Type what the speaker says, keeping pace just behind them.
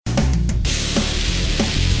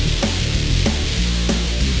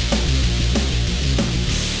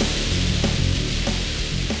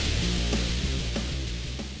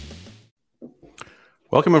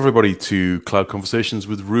Welcome, everybody, to Cloud Conversations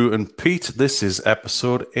with Rue and Pete. This is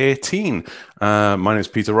episode 18. My name is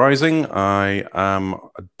Peter Rising. I am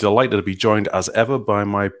delighted to be joined, as ever, by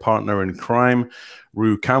my partner in crime,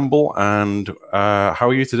 Rue Campbell. And how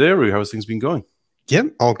are you today, Rue? How's things been going? Yeah,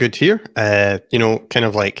 all good here. Kind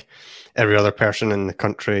of like every other person in the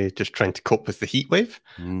country, just trying to cope with the heat wave.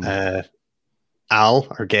 Al,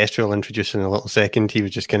 our guest, who I'll introduce in a little second, he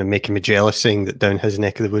was just kind of making me jealous, saying that down his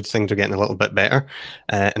neck of the woods things are getting a little bit better,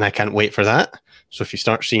 and I can't wait for that. So if you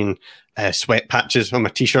start seeing sweat patches on my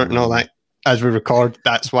t-shirt and all that as we record,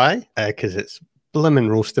 that's why, because it's blimmin'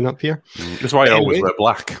 roasting up here. That's why I always wear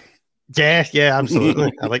black. Yeah,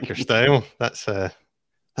 absolutely. I like your style. That's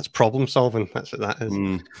problem solving. That's what that is.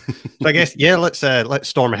 So I guess let's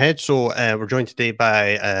storm ahead. So we're joined today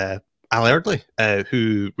by Al Eardley,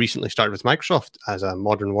 who recently started with Microsoft as a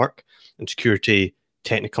modern work and security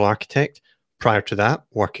technical architect. Prior to that,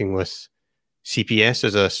 working with CPS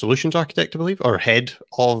as a solutions architect, I believe, or head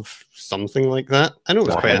of something like that. I know it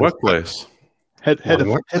was quite a workplace. Head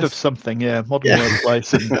of something, yeah. Modern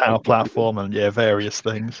workplace and Power Platform and various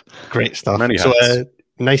things. Great stuff. Many hats.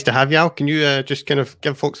 Nice to have you, Al. Can you just kind of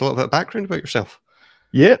give folks a little bit of background about yourself?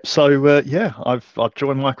 Yeah, so I've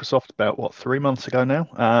joined Microsoft about 3 months ago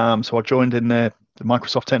now. So I joined in the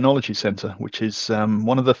Microsoft Technology Centre, which is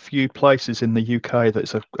one of the few places in the UK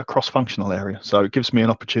that's a cross-functional area. So it gives me an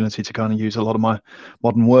opportunity to kind of use a lot of my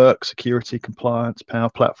modern work, security, compliance, Power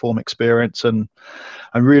Platform experience, and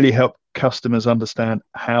really help customers understand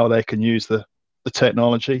how they can use the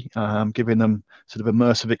technology, giving them sort of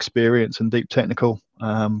immersive experience and deep technical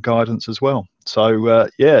guidance as well. So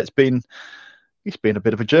it's been a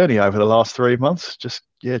bit of a journey over the last 3 months. Just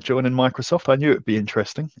joining Microsoft, I knew it'd be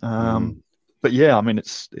interesting. But yeah, I mean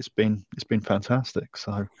it's been fantastic.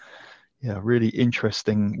 So yeah, really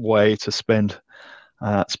interesting way to spend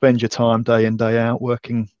your time day in, day out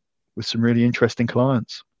working with some really interesting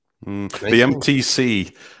clients. The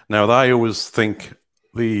MTC. Now, I always think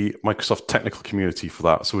the Microsoft technical community for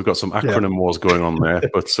that. So we've got some acronym wars going on there.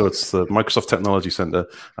 But so it's the Microsoft Technology Center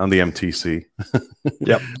and the MTC.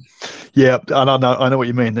 Yep. Yeah, and I know what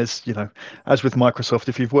you mean. There's, as with Microsoft,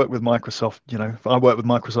 if you've worked with Microsoft, I worked with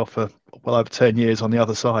Microsoft for well over 10 years on the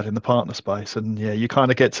other side in the partner space, and you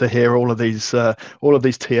kind of get to hear all of these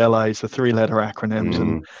TLAs, the three-letter acronyms,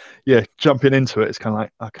 and jumping into it, it's kind of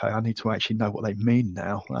like, okay, I need to actually know what they mean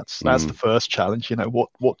now. That's the first challenge.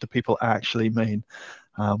 What do people actually mean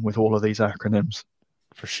with all of these acronyms?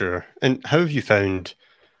 For sure. And how have you found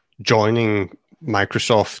joining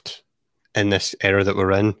Microsoft in this era that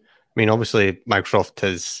we're in? I mean, obviously, Microsoft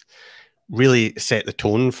has really set the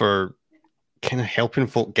tone for kind of helping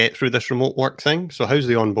folk get through this remote work thing. So how's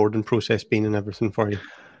the onboarding process been and everything for you?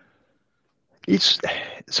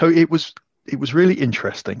 It was really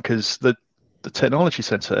interesting because the technology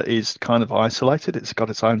center is kind of isolated. It's got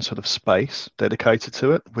its own sort of space dedicated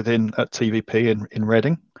to it at TVP in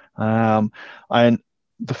Reading. And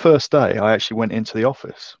the first day I actually went into the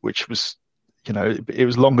office, which was, it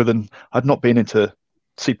was longer than I'd not been into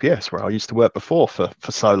CPS where I used to work before for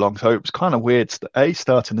so long. So it was kind of weird,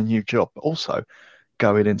 starting a new job, but also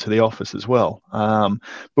going into the office as well.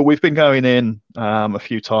 But we've been going in a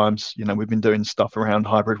few times. We've been doing stuff around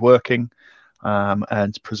hybrid working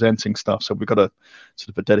and presenting stuff. So we've got a sort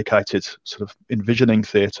of a dedicated sort of envisioning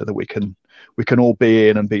theatre that we can all be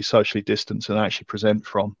in and be socially distanced and actually present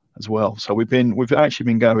from as well. So we've actually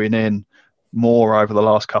been going in more over the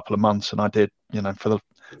last couple of months than I did, for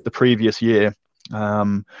the previous year.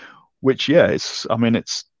 Which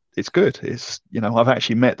it's good. It's I've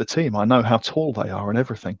actually met the team. I know how tall they are and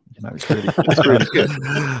everything. It's really good.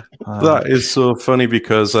 That is so funny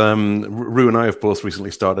because Rue and I have both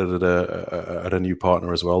recently started at a new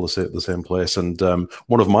partner as well, the same place. And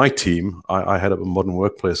one of my team, I head up a modern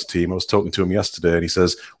workplace team. I was talking to him yesterday, and he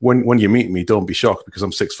says, "When you meet me, don't be shocked because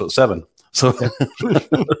I'm 6'7". So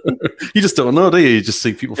you just don't know, do you? You just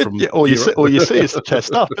see people from all you see is the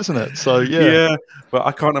chest up, isn't it? So yeah. But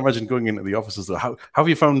I can't imagine going into the offices though. How have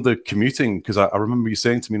you found the commuting? Because I remember you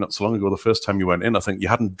saying to me not so long ago, the first time you went in, I think you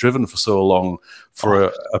hadn't driven for so long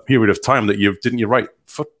for a period of time that your right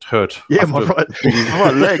foot hurt. Yeah, my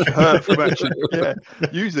right leg hurt from actually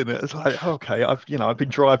using it. It's like, okay, I've been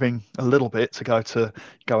driving a little bit to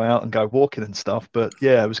go out and go walking and stuff, but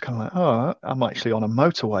it was kind of like, oh, I'm actually on a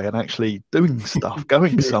motorway and actually doing stuff,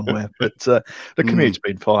 going somewhere. But the commute's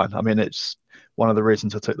been fine. I mean, it's one of the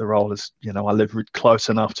reasons I took the role is, I live close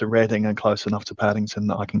enough to Reading and close enough to Paddington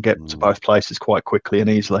that I can get to both places quite quickly and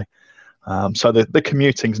easily. So the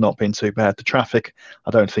commuting's not been too bad. The traffic,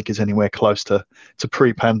 I don't think, is anywhere close to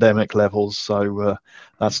pre-pandemic levels. So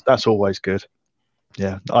that's always good.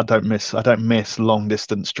 Yeah, I don't miss long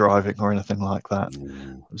distance driving or anything like that.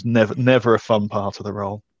 It was never a fun part of the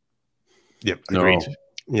role. Yep, agreed.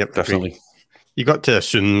 No, yep, definitely. Agreed. You got to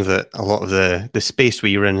assume that a lot of the space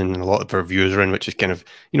we're in and a lot of our viewers are in, which is kind of,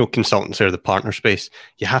 consultancy or the partner space,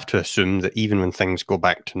 you have to assume that even when things go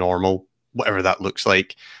back to normal, whatever that looks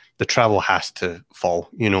like, the travel has to fall,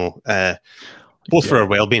 both for our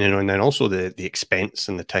well-being and then also the expense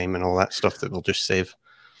and the time and all that stuff that we'll just save.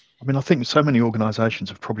 I mean, I think so many organizations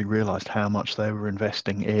have probably realized how much they were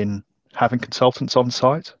investing in having consultants on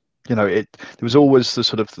site. There was always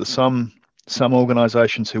some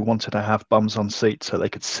organizations who wanted to have bums on seats so they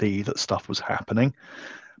could see that stuff was happening.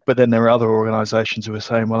 But then there are other organizations who are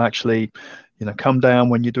saying, well, actually, come down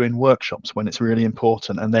when you're doing workshops, when it's really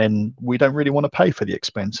important. And then we don't really want to pay for the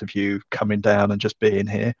expense of you coming down and just being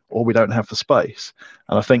here, or we don't have the space.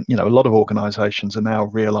 And I think, a lot of organizations are now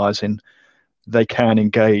realizing they can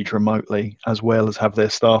engage remotely as well as have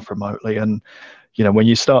their staff remotely. And, when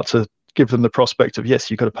you start to give them the prospect of,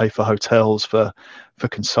 yes, you've got to pay for hotels, for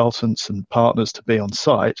consultants and partners to be on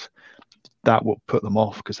site, that will put them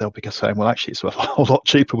off because they'll be saying, well, actually, it's a whole lot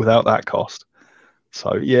cheaper without that cost.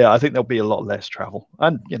 So, yeah, I think there'll be a lot less travel.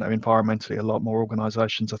 And, environmentally, a lot more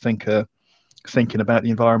organizations, I think, are thinking about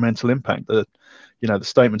the environmental impact. That, the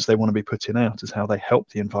statements they want to be putting out is how they help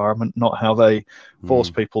the environment, not how they force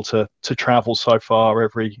people to travel so far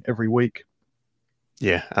every week.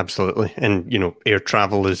 Yeah, absolutely. And, air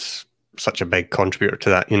travel is such a big contributor to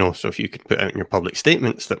that, so if you could put out in your public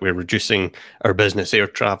statements that we're reducing our business air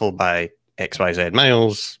travel by XYZ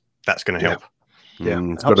miles, that's going to help. Yeah,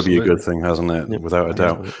 it's got to be a good thing, hasn't it? Yep. Without a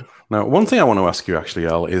doubt. Now, one thing I want to ask you, actually,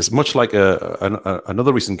 Al, is much like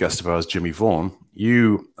another recent guest of ours, Jimmy Vaughan,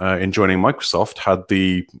 you, in joining Microsoft, had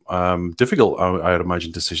the difficult, I'd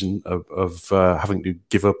imagine, decision of having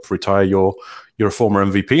to retire your former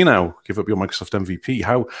MVP now, give up your Microsoft MVP.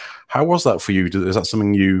 How was that for you? Is that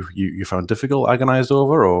something you found difficult, agonized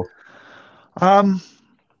over, or?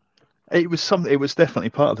 It was definitely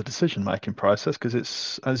part of the decision-making process because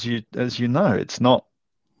it's, as you know, it's not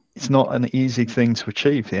an easy thing to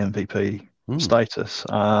achieve the MVP status.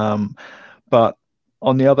 But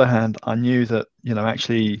on the other hand, I knew that,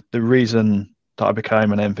 actually the reason that I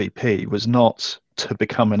became an MVP was not to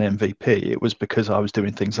become an MVP. It was because I was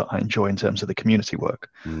doing things that I enjoy in terms of the community work.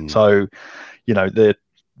 So, the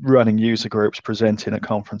running user groups, presenting at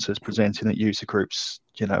conferences, presenting at user groups,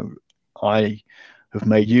 I have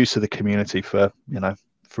made use of the community for,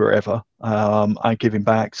 forever. And giving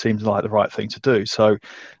back seems like the right thing to do. So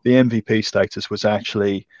the MVP status was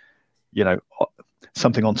actually,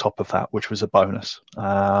 something on top of that, which was a bonus.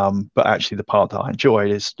 But actually the part that I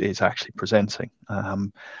enjoyed is actually presenting.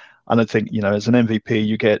 And I think, as an MVP,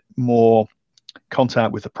 you get more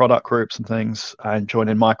contact with the product groups and things, and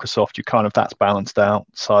joining Microsoft, that's balanced out.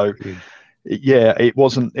 So yeah, it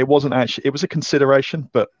wasn't actually, it was a consideration,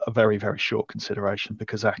 but a very, very short consideration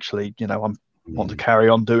because actually, I want to carry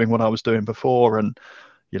on doing what I was doing before. And,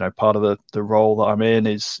 part of the role that I'm in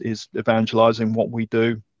is evangelizing what we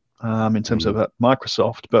do in terms of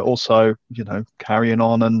Microsoft, but also, carrying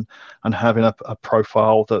on and having a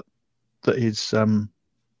profile that is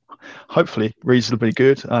hopefully reasonably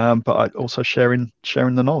good, but also sharing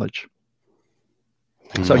the knowledge.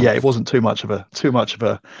 So yeah, it wasn't too much of a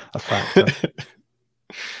factor.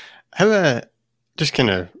 How just kind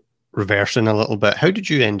of reversing a little bit, how did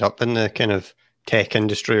you end up in the kind of tech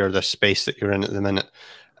industry or the space that you're in at the minute?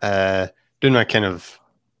 Doing my kind of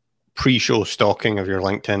pre-show stalking of your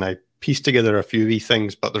LinkedIn, I pieced together a few wee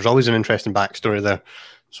things, but there's always an interesting backstory there.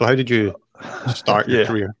 So how did you start your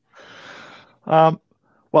career?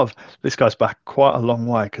 Well, this goes back quite a long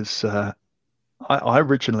way because I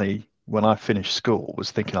originally, when I finished school, was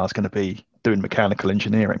thinking I was going to be doing mechanical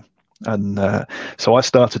engineering. And so I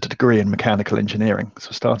started a degree in mechanical engineering. So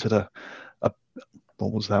I started a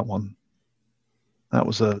what was that one? That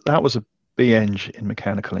was a BEng in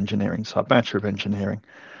mechanical engineering, so a Bachelor of Engineering.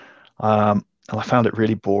 And I found it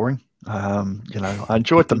really boring. I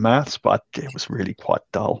enjoyed the maths, but it was really quite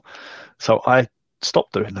dull. So I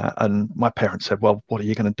stopped doing that. And my parents said, well, what are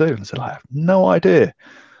you going to do? And I said, I have no idea.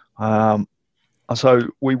 So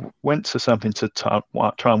we went to something to try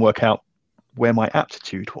and work out where my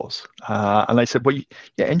aptitude was. And they said, well,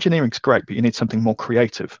 yeah, engineering's great, but you need something more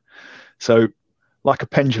creative. So like a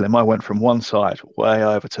pendulum, I went from one side way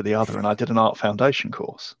over to the other, and I did an art foundation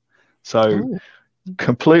course. So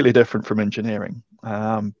completely different from engineering.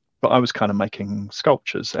 But I was kind of making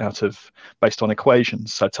sculptures based on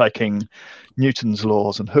equations. So taking Newton's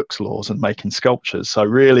laws and Hooke's laws and making sculptures. So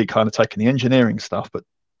really kind of taking the engineering stuff, but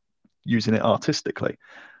using it artistically.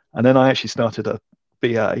 And then I actually started a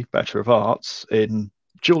BA, Bachelor of Arts, in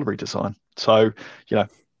jewellery design. So,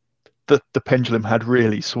 the pendulum had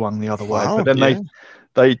really swung the other way. But then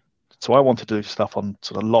so I wanted to do stuff on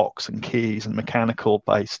sort of locks and keys and mechanical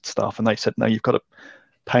based stuff. And they said, no, you've got to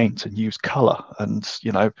paint and use color and,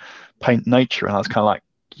 paint nature. And I was kind of like,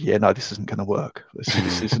 yeah, no, this isn't going to work.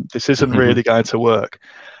 This isn't really going to work.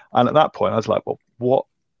 And at that point I was like, well,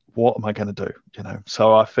 what am I going to do?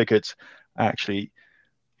 So I figured actually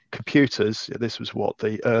computers, this was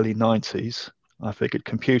the early 90s. I figured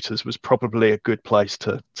computers was probably a good place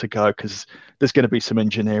to go, because there's going to be some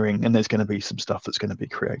engineering and there's going to be some stuff that's going to be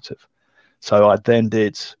creative. So I then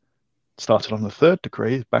started on the third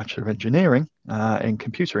degree, Bachelor of Engineering, in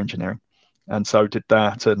computer engineering. And so did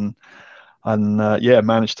that and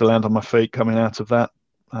managed to land on my feet coming out of that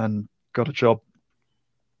and got a job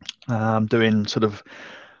doing sort of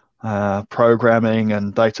programming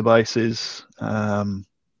and databases.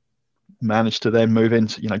 Managed to then move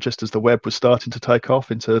into, just as the web was starting to take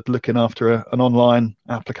off, into looking after an online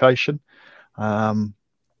application.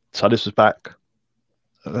 So this was back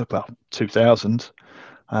about 2000,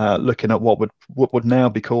 looking at what would now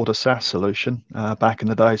be called a SaaS solution, back in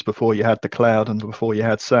the days before you had the cloud and before you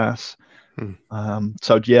had SaaS.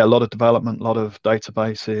 So a lot of development, a lot of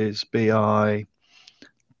databases, BI,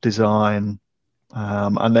 design,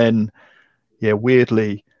 and then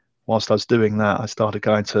weirdly, whilst I was doing that, I started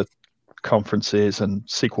going to conferences and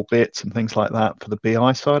SQL bits and things like that for the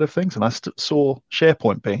BI side of things, and I saw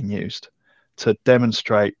SharePoint being used to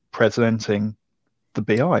demonstrate presenting the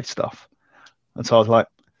BI stuff. And so I was like,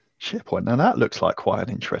 SharePoint, now that looks like quite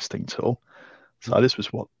an interesting tool. So this was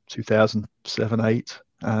 2007, 8.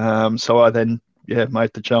 So I then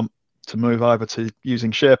made the jump to move over to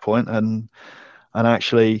using SharePoint and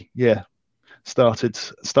actually started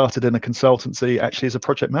in a consultancy, actually as a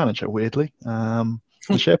project manager, weirdly,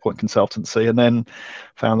 the SharePoint consultancy, and then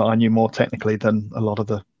found that I knew more technically than a lot of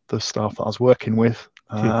the staff that I was working with.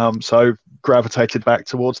 So gravitated back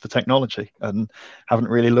towards the technology and haven't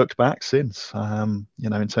really looked back since.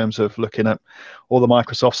 In terms of looking at all the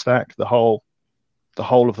Microsoft stack, the whole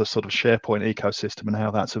of the sort of SharePoint ecosystem and how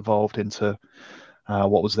that's evolved into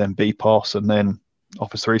what was then BPOS and then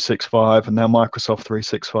Office 365 and now Microsoft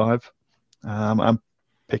 365. I'm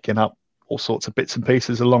picking up all sorts of bits and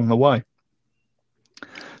pieces along the way.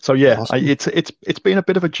 So awesome. It's been a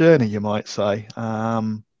bit of a journey, you might say,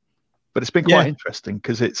 but it's been quite interesting,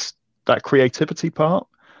 because it's that creativity part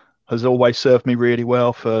has always served me really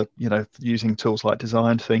well for using tools like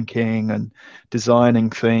design thinking and designing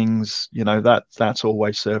things. That's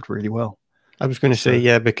always served really well. I was going to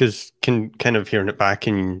say because kind of hearing it back,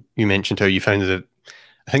 and you mentioned how you found that,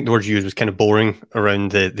 I think the word you used was kind of boring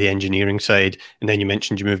around the engineering side, and then you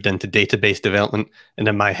mentioned you moved into database development, and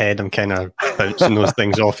in my head I'm kind of bouncing those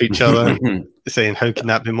things off each other, saying how can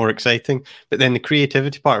that be more exciting? But then the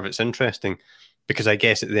creativity part of it's interesting, because I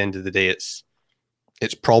guess at the end of the day it's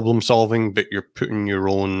problem solving, but you're putting your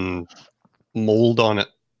own mold on it,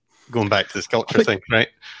 going back to the sculpture thing, right?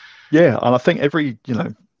 Yeah, and I think every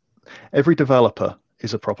developer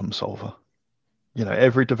is a problem solver.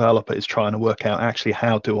 Every developer is trying to work out, actually,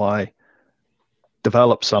 how do I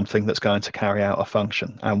develop something that's going to carry out a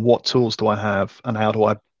function, and what tools do I have, and how do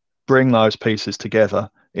I bring those pieces together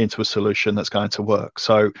into a solution that's going to work.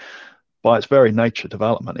 So by its very nature,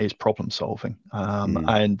 development is problem solving.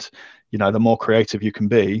 And, the more creative you can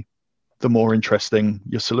be, the more interesting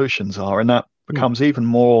your solutions are. And that becomes even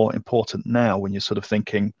more important now when you're sort of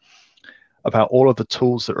thinking about all of the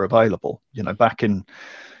tools that are available. Back in,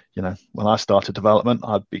 when I started development,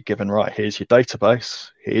 I'd be given, right, here's your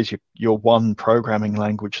database, here's your one programming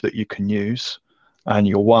language that you can use, and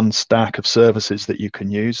your one stack of services that you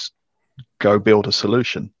can use. Go build a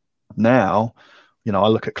solution. Now, I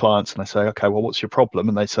look at clients and I say, okay, well, what's your problem?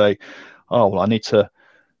 And they say, oh, well, I need to,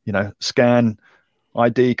 scan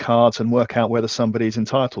ID cards and work out whether somebody's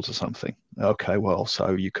entitled to something. Okay, well,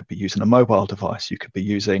 so you could be using a mobile device, you could be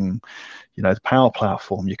using, the Power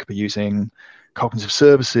Platform, you could be using cognitive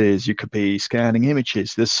services, you could be scanning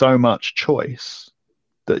images. There's so much choice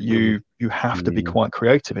that you have to be quite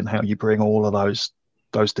creative in how you bring all of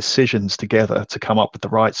those decisions together to come up with the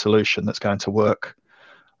right solution that's going to work,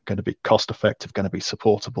 going to be cost effective, going to be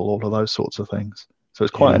supportable, all of those sorts of things. So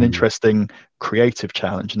it's quite an interesting creative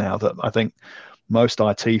challenge now that I think most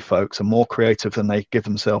IT folks are more creative than they give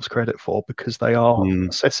themselves credit for, because they are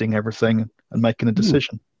assessing everything and making a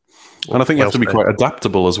decision. And I think you have to be quite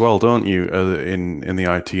adaptable as well, don't you, in the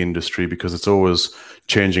IT industry, because it's always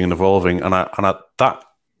changing and evolving. And that,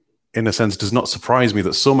 in a sense, does not surprise me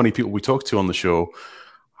that so many people we talk to on the show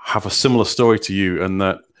have a similar story to you, and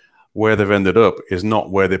that where they've ended up is not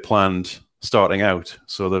where they planned starting out,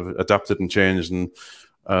 so they've adapted and changed and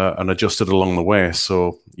adjusted along the way.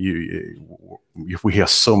 So we hear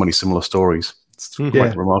so many similar stories. It's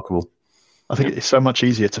quite remarkable. I think it's so much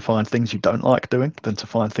easier to find things you don't like doing than to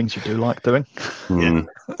find things you do like doing. If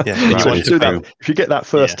you get that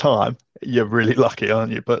first time, you're really lucky,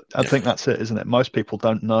 aren't you? But I think that's it, isn't it? Most people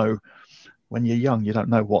don't know. When you're young, you don't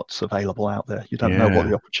know what's available out there. You don't know what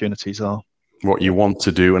the opportunities are. What you want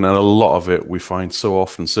to do. And a lot of it we find so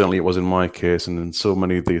often, certainly it was in my case, and in so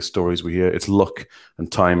many of the stories we hear, it's luck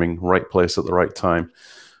and timing, right place at the right time.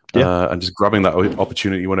 And just grabbing that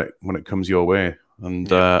opportunity when it comes your way, and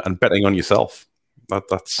betting on yourself.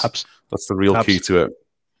 That's the real key to it.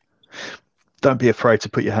 Don't be afraid to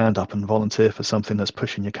put your hand up and volunteer for something that's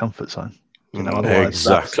pushing your comfort zone.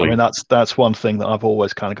 Exactly. That's one thing that I've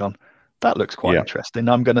always kind of gone, that looks quite interesting.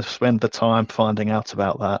 I'm going to spend the time finding out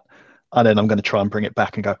about that, and then I'm going to try and bring it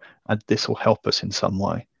back and go, and this will help us in some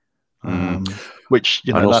way. Which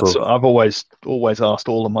I've always asked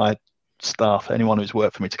all of my staff, anyone who's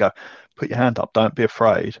worked for me, to go, put your hand up, don't be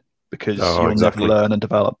afraid, because you'll never learn and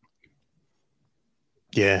develop.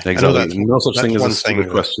 Yeah, exactly. No such thing as a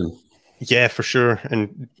stupid question. Yeah, for sure.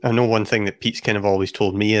 And I know one thing that Pete's kind of always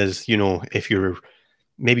told me is, if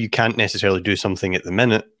maybe you can't necessarily do something at the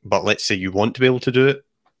minute, but let's say you want to be able to do it,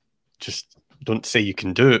 just don't say you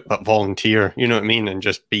can do it, but volunteer, you know what I mean? And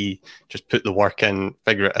just put the work in,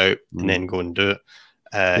 figure it out, and then go and do it.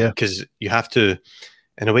 Because you have to,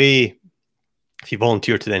 in a way, if you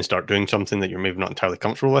volunteer to then start doing something that you're maybe not entirely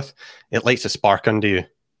comfortable with, it lights a spark under you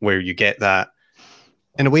where you get that,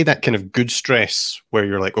 in a way, that kind of good stress where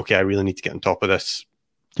you're like, okay, I really need to get on top of this.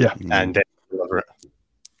 Yeah. And then deliver it.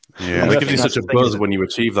 Yeah, and it gives you such a buzz when you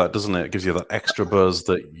achieve that, doesn't it? It gives you that extra buzz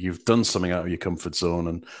that you've done something out of your comfort zone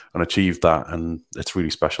and achieved that, and it's really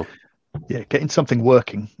special. Yeah, getting something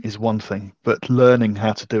working is one thing, but learning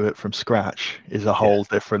how to do it from scratch is a whole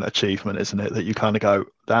different achievement, isn't it? That you kind of go,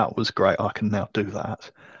 that was great, I can now do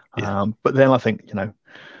that. Yeah. But then I think,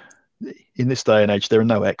 in this day and age, there are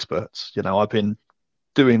no experts. I've been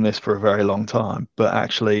doing this for a very long time, but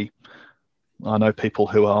actually I know people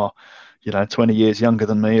who are 20 years younger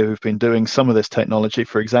than me who've been doing some of this technology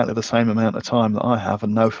for exactly the same amount of time that I have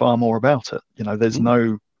and know far more about it. There's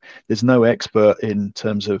no expert in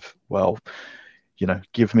terms of,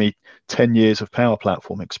 give me 10 years of Power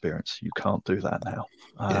Platform experience. You can't do that now.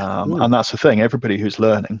 And that's the thing. Everybody who's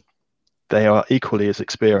learning, they are equally as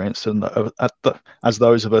experienced and as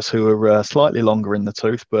those of us who are slightly longer in the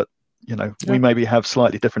tooth, but we maybe have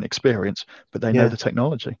slightly different experience, but they know the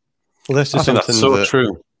technolocan't Well, this is something that's so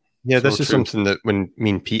true. Yeah, this is something that when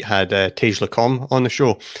me and Pete had Tej Lacombe on the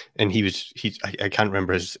show, and I can't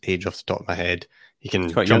remember his age off the top of my head. He can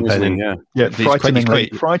jump in and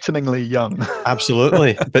frighteningly young.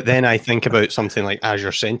 Absolutely. But then I think about something like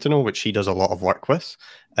Azure Sentinel, which he does a lot of work with,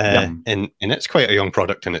 and it's quite a young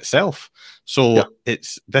product in itself. So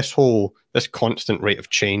it's this constant rate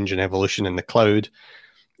of change and evolution in the cloud.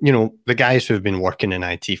 The guys who have been working in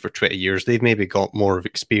IT for 20 years, they've maybe got more of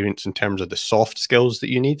experience in terms of the soft skills that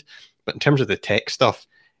you need. But in terms of the tech stuff,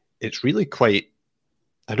 it's really quite,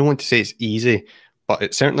 I don't want to say it's easy, but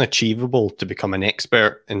it's certainly achievable to become an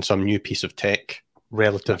expert in some new piece of tech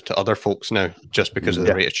relative to other folks now, just because of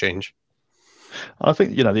the rate of change. I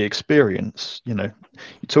think, the experience, you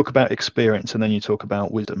talk about experience and then you talk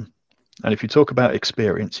about wisdom. And if you talk about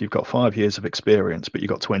experience, you've got 5 years of experience, but you've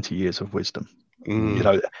got 20 years of wisdom. And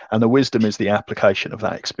the wisdom is the application of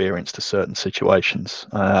that experience to certain situations.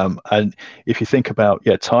 And if you think about,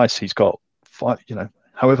 Tice, he's got 5,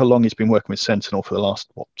 however long he's been working with Sentinel for the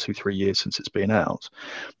last 2-3 years since it's been out.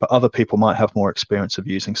 But other people might have more experience of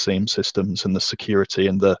using SIEM systems and the security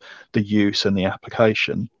and the use and the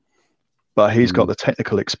application. But he's got the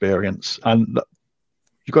technical experience, and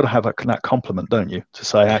you've got to have that complement, don't you, to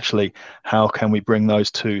say, actually, how can we bring those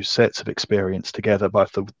two sets of experience together,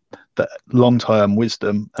 both the long-term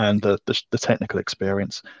wisdom and the technical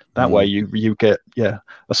experience. That way you get a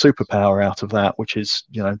superpower out of that, which is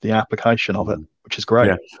the application of it, which is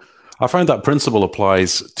great. I find that principle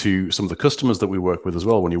applies to some of the customers that we work with as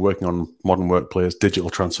well. When you're working on modern workplace, digital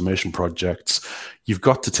transformation projects, you've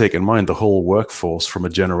got to take in mind the whole workforce from a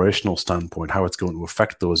generational standpoint, how it's going to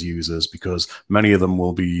affect those users, because many of them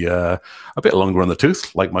will be a bit longer on the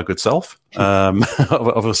tooth, like my good self,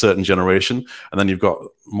 of a certain generation. And then you've got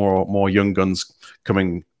more young guns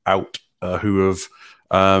coming out who have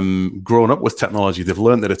grown up with technology. They've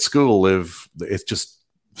learned it at school. It's just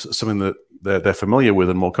something that they're familiar with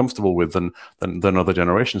and more comfortable with than other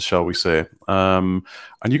generations, shall we say. And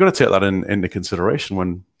you've got to take that into consideration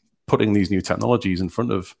when putting these new technologies in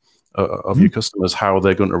front of of your customers, how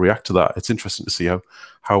they're going to react to that. It's interesting to see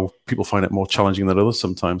how people find it more challenging than others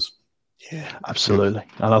sometimes. Yeah, absolutely.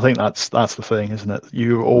 And I think that's the thing, isn't it?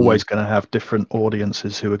 You're always going to have different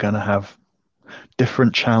audiences who are going to have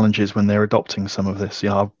different challenges when they're adopting some of this.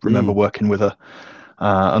 I remember working with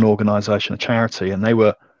an organization, a charity, and they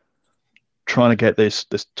were trying to get this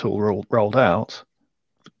tool rolled out,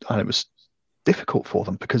 and it was difficult for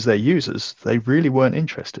them because their users, they really weren't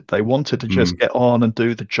interested. They wanted to just get on and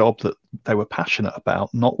do the job that they were passionate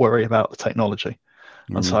about, not worry about the technology.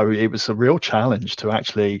 And so it was a real challenge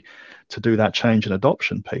to do that change and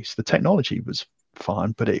adoption piece. The technology was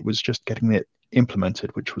fine, but it was just getting it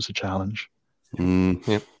implemented, which was a challenge.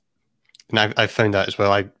 Yeah. And I've found that as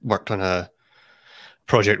well. I worked on a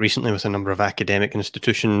project recently with a number of academic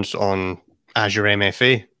institutions on Azure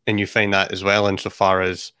MFA, and you find that as well insofar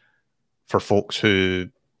as for folks who,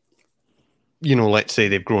 let's say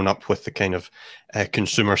they've grown up with the kind of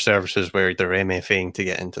consumer services where they're MFAing to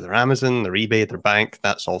get into their Amazon, their eBay, their bank,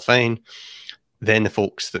 that's all fine. Then the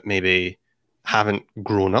folks that maybe haven't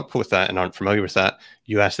grown up with that and aren't familiar with that,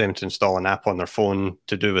 you ask them to install an app on their phone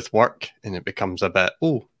to do with work, and it becomes a bit,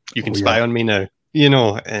 you can spy on me now,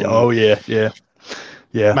 And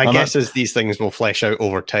yeah. My guess is these things will flesh out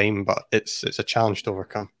over time, but it's a challenge to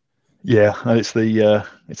overcome. Yeah, and it's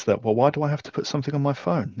that. Well, why do I have to put something on my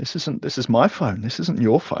phone? This is my phone. This isn't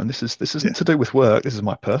your phone. This isn't to do with work. This is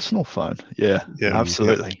my personal phone. Yeah,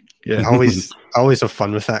 absolutely. Yeah, always have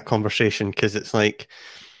fun with that conversation because it's like,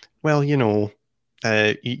 well, you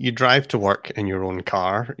drive to work in your own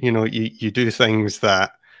car. You do things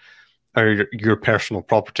that are your personal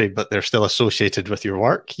property, but they're still associated with your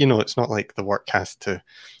work. It's not like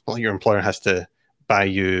your employer has to buy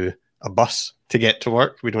you a bus to get to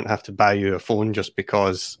work. We don't have to buy you a phone just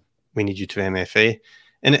because we need you to MFA.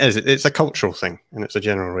 And it's a cultural thing, and it's a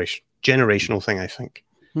generational thing, I think.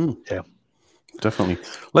 Yeah, definitely.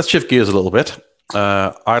 Let's shift gears a little bit.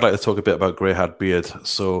 I'd like to talk a bit about Grey Hat Beard.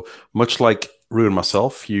 So much like Rue and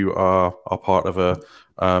myself, you are part of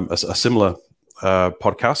a similar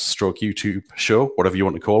podcast stroke YouTube show, whatever you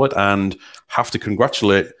want to call it, and have to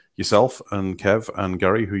congratulate yourself and Kev and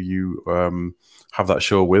Gary, who you have that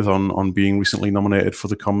show with, on being recently nominated for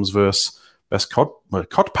the Commsverse Best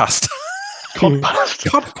Codpast.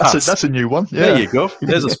 Codpast. That's a new one. Yeah. There you go.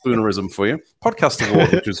 There's a spoonerism for you. Podcast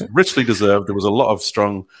award, which was richly deserved. There was a lot of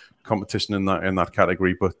strong competition in that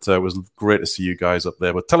category, but it was great to see you guys up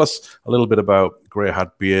there. But tell us a little bit about Grey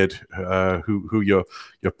Hat Beard, who your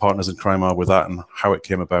partners in crime are with that, and how it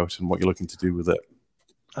came about, and what you're looking to do with it.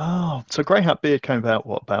 Oh, so Grey Hat Beard came about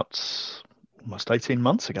about almost 18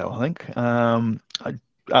 months ago, I think.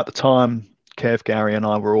 At the time, Kev, Gary, and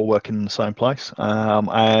I were all working in the same place,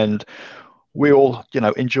 and we all,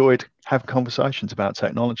 enjoyed having conversations about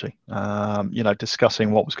technology,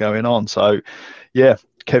 discussing what was going on. So, yeah,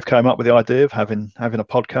 Kev came up with the idea of having a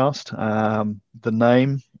podcast. The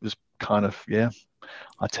name was kind of,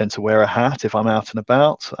 I tend to wear a hat if I'm out and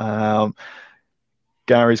about.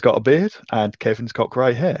 Gary's got a beard and Kevin's got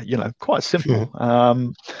grey hair, quite simple.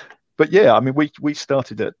 But yeah, I mean, we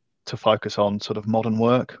started to focus on sort of modern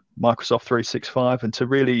work, Microsoft 365, and to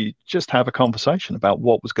really just have a conversation about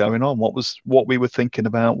what was going on, what we were thinking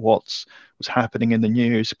about, what was happening in the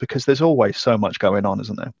news, because there's always so much going on,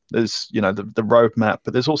 isn't there? There's, the roadmap,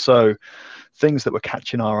 but there's also things that were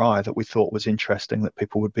catching our eye that we thought was interesting, that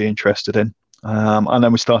people would be interested in. And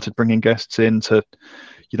then we started bringing guests in to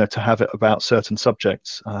have it about certain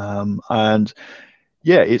subjects. And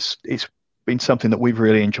yeah, it's been something that we've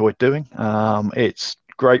really enjoyed doing. It's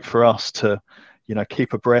great for us to,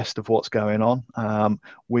 keep abreast of what's going on.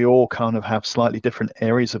 We all kind of have slightly different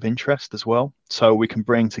areas of interest as well. So we can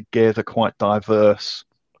bring together quite diverse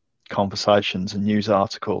conversations and news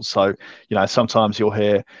articles. So, sometimes you'll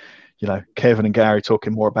hear, Kevin and Gary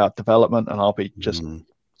talking more about development, and I'll be just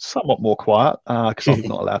somewhat more quiet because I'm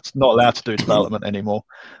not allowed to do development anymore.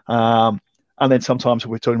 And then sometimes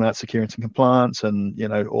we're talking about security and compliance and,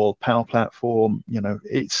 or Power Platform,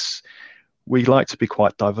 we like to be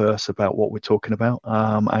quite diverse about what we're talking about,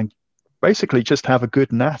 and basically just have a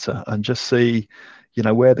good natter and just see,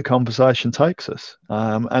 where the conversation takes us.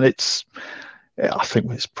 And I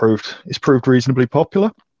think it's proved reasonably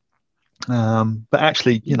popular. But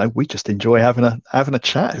actually, we just enjoy having a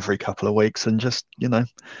chat every couple of weeks and just,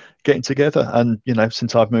 getting together. And,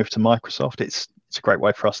 since I've moved to Microsoft, it's a great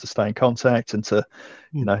way for us to stay in contact and to,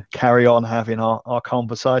 carry on having our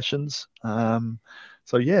conversations.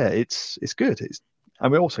 So yeah, it's good.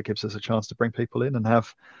 And it also gives us a chance to bring people in and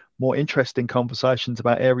have more interesting conversations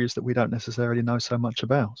about areas that we don't necessarily know so much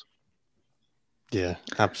about. Yeah,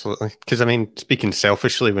 absolutely. Because speaking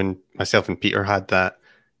selfishly, when myself and Peter had that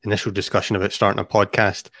initial discussion about starting a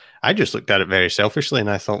podcast, I just looked at it very selfishly, and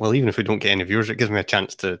I thought, well, even if we don't get any viewers, it gives me a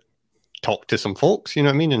chance to talk to some folks, you know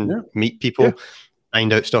what I mean, and meet people,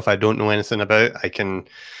 find out stuff I don't know anything about. I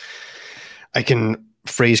can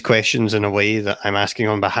phrase questions in a way that I'm asking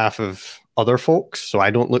on behalf of other folks, so I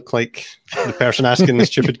don't look like the person asking the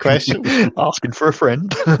stupid question. Asking for a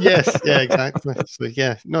friend. Yes, yeah, exactly. So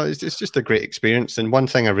yeah, no, it's just a great experience. And one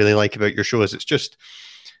thing I really like about your show is it's just,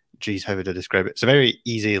 geez, how would I describe it? It's a very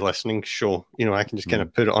easy listening show. You know, I can just kind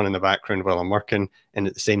of put it on in the background while I'm working, and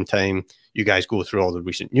at the same time, you guys go through all the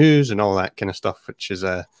recent news and all that kind of stuff, which is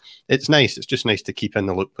it's nice. It's just nice to keep in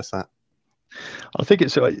the loop with that. I think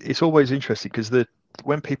it's always interesting because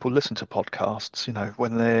when people listen to podcasts, you know,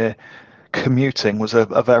 when they're commuting was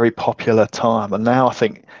a very popular time, and now I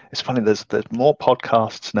think it's funny, there's more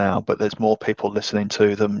podcasts now, but there's more people listening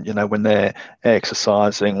to them, you know, when they're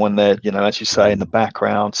exercising, when they're, you know, as you say, in the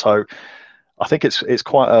background. So I think it's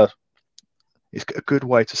a good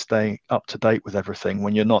way to stay up to date with everything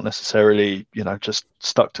when you're not necessarily, you know, just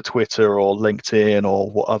stuck to Twitter or LinkedIn or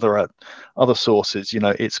what other sources. You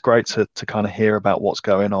know, it's great to kind of hear about what's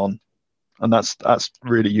going on, and that's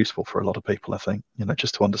really useful for a lot of people, I think, you know,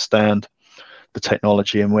 just to understand the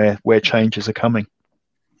technology and where changes are coming.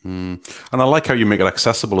 And I like how you make it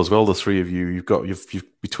accessible as well. The three of you, you've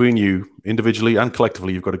between you individually and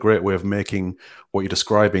collectively, you've got a great way of making what you're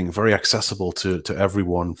describing very accessible to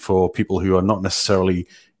everyone, for people who are not necessarily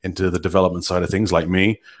into the development side of things like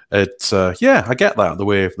me. It's I get that, the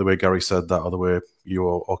way Gary said that, or the way you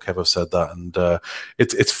or Kev have said that, and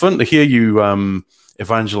it's fun to hear you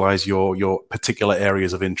evangelize your particular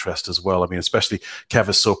areas of interest as well. I mean, especially Kev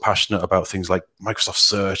is so passionate about things like Microsoft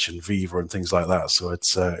Search and Viva and things like that. So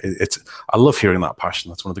it's I love hearing that passion.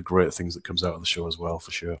 That's one of the great things that comes out of the show as well, for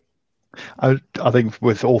sure. I think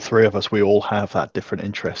with all three of us, we all have that different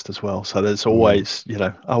interest as well. So there's always, you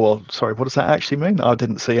know, oh, well, sorry, what does that actually mean? I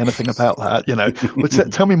didn't see anything about that, you know.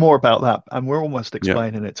 Tell me more about that. And we're almost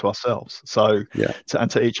explaining it to ourselves. So, and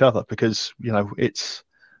to each other, because, you know,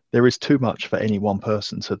 there is too much for any one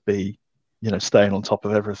person to be, you know, staying on top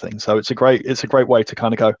of everything. So it's a great way to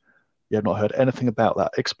kind of go, yeah, I've not heard anything about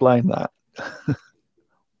that. Explain that.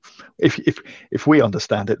 If we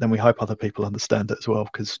understand it, then we hope other people understand it as well,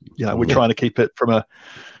 because, you know, we're trying to keep it from a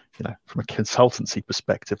consultancy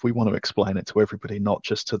perspective. We want to explain it to everybody, not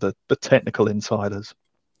just to the technical insiders.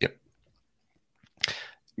 Yep.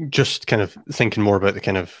 Just kind of thinking more about the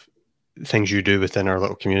kind of things you do within our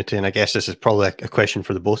little community, and I guess this is probably a question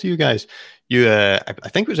for the both of you guys. You, I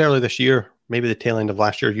think it was earlier this year, maybe the tail end of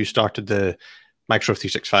last year, you started the Microsoft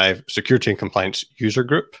 365 Security and Compliance User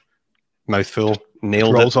Group. Mouthful,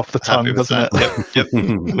 nailed Rolls it. Off the tongue, doesn't it? Yep.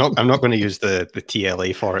 I'm not going to use the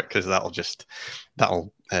TLA for it, because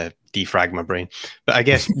that'll defrag my brain. But I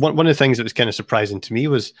guess one of the things that was kind of surprising to me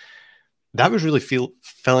was that was really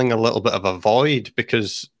filling a little bit of a void,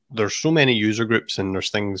 because there's so many user groups, and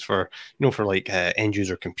there's things for, you know, for like end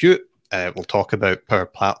user compute. We'll talk about Power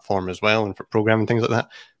Platform as well, and for programming, things like that.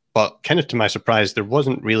 But kind of to my surprise, there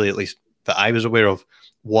wasn't really, at least that I was aware of,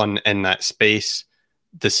 one in that space,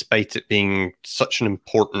 despite it being such an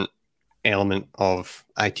important element of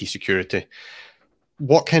IT security.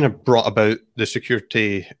 What kind of brought about the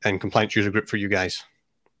security and compliance user group for you guys?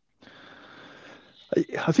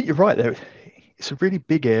 I think you're right there. It's a really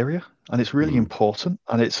big area, and it's really important,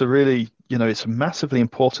 and it's it's massively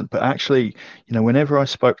important. But actually, you know, whenever I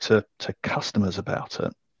spoke to customers about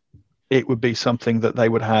it, it would be something that they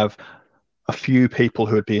would have a few people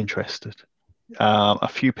who would be interested. A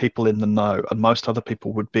few people in the know, and most other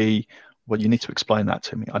people would be, well, you need to explain that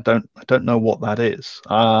to me. I don't know what that is.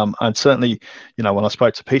 And certainly, you know, when I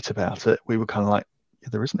spoke to Pete about it, we were kind of like, yeah,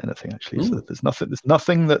 there isn't anything actually. So there's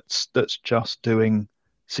nothing that's just doing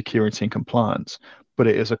security and compliance, but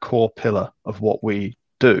it is a core pillar of what we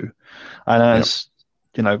do. And as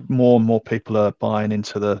you know, more and more people are buying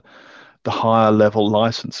into the higher level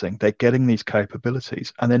licensing, they're getting these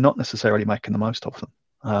capabilities, and they're not necessarily making the most of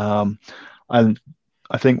them. And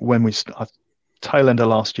I think when tail end of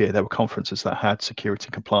last year, there were conferences that had security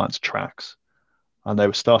and compliance tracks, and they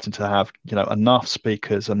were starting to have, you know, enough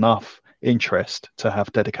speakers, enough interest to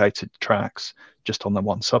have dedicated tracks just on the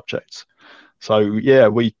one subject. So yeah,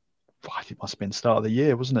 it must have been the start of the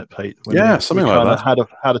year, wasn't it, Pete? Something like that.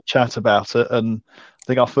 Had a chat about it, and I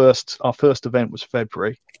think our first event was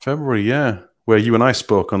February. Where you and I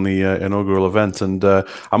spoke on the inaugural event. And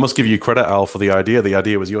I must give you credit, Al, for the idea. The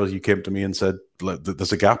idea was yours. You came to me and said,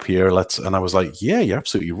 there's a gap here. And I was like, yeah, you're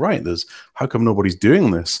absolutely right. How come nobody's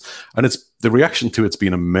doing this? And the reaction to it's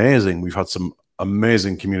been amazing. We've had some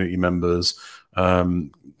amazing community members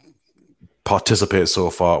participate so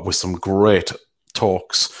far with some great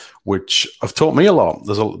talks, which have taught me a lot.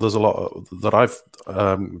 There's a lot that I've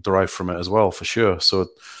derived from it as well, for sure. So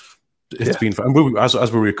it's been fun.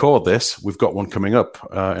 As we record this, we've got one coming up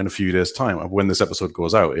in a few days' time. When this episode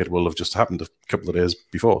goes out, it will have just happened a couple of days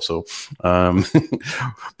before. So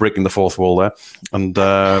breaking the fourth wall there. And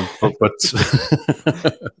but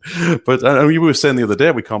we were saying the other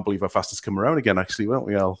day, we can't believe how fast it's come around again. Actually, weren't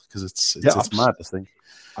we, Al? Because it's mad, I think.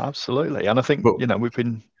 Absolutely, and I think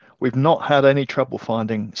we've not had any trouble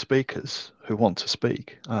finding speakers who want to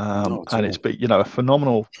speak, and it's been a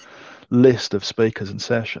phenomenal list of speakers and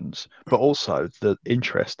sessions, but also the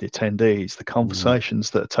interest, the attendees, the conversations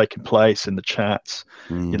that are taking place in the chats.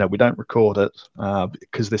 We don't record it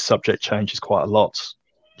because this subject changes quite a lot.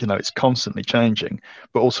 It's constantly changing,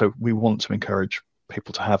 but also we want to encourage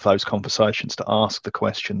people to have those conversations, to ask the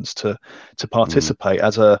questions, to participate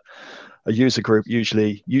as a user group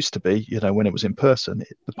usually used to be, when it was in person.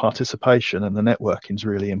 The participation and the networking is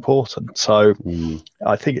really important. So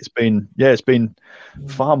I think it's been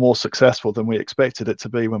far more successful than we expected it to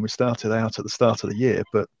be when we started out at the start of the year.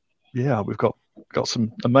 But yeah, we've got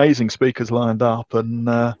some amazing speakers lined up, and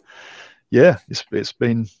it's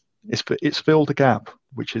filled a gap,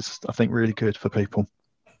 which is, I think, really good for people.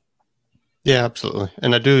 Yeah, absolutely.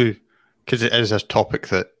 And I do, because it is a topic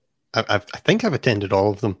that I think I've attended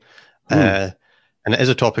all of them. And it is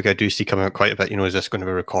a topic I do see coming out quite a bit. Is this going to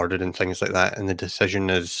be recorded and things like that? And the decision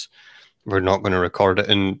is we're not going to record it.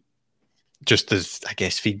 And just as,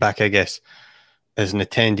 feedback, as an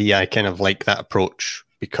attendee, I kind of like that approach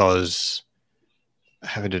because,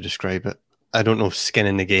 how would I describe it? I don't know if skin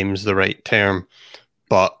in the game is the right term,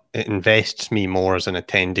 but it invests me more as an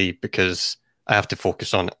attendee because I have to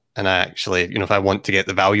focus on it. And I actually, if I want to get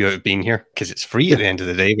the value out of being here, because it's free at the end of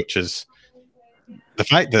the day, which is the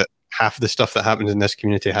fact that half of the stuff that happens in this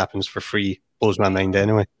community happens for free blows my mind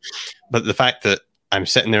anyway. But the fact that I'm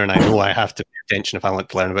sitting there and I know I have to pay attention if I want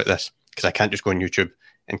to learn about this, because I can't just go on YouTube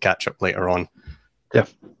and catch up later on.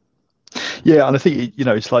 Yeah, and I think,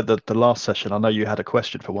 it's like the last session. I know you had a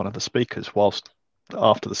question for one of the speakers whilst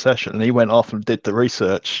after the session, and he went off and did the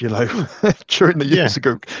research, during the user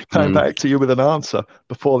group, came back to you with an answer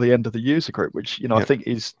before the end of the user group, which, I think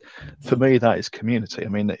is, for me, that is community. I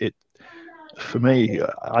mean, for me,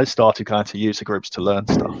 I started going to user groups to learn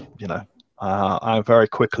stuff. I very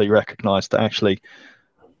quickly recognized that actually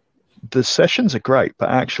the sessions are great, but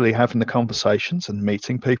actually having the conversations and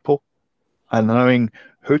meeting people and knowing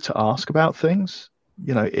who to ask about things,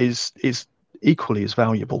 is equally as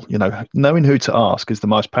valuable. Knowing who to ask is the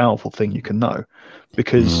most powerful thing you can know,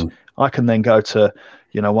 because I can then go to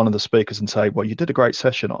one of the speakers and say, well, you did a great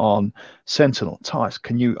session on Sentinel. Tice,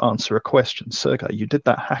 can you answer a question? Sergey, you did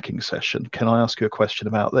that hacking session. Can I ask you a question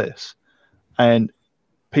about this? And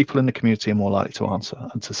people in the community are more likely to answer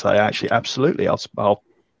and to say, actually, absolutely, I'll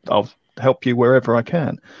help you wherever I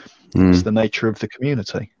can. It's the nature of the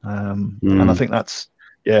community. And I think that's,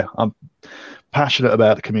 I'm passionate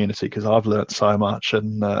about the community because I've learned so much,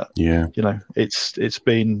 and it's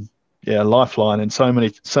been lifeline. And so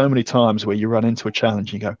many times where you run into a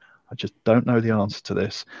challenge, and you go, I just don't know the answer to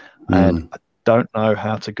this, and I don't know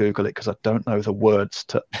how to Google it because I don't know the words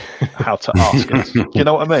to how to ask it. You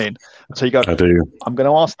know what I mean? So you go, I do. I'm going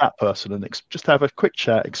to ask that person and just have a quick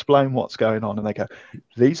chat, explain what's going on, and they go,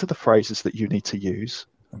 these are the phrases that you need to use.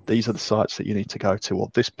 These are the sites that you need to go to, or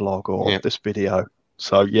this blog, or this video.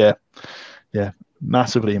 So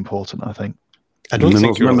massively important, I think. I don't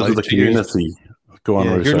think you're allowed the community. Go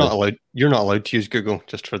on, you're not allowed. You're not allowed to use Google,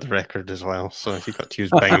 just for the record as well. So if you got to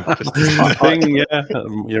use Bing,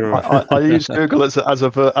 I use Google as a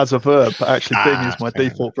verb, but actually Bing is my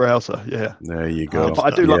default browser. Yeah, there you go. But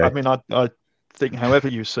I do like. I mean, I think however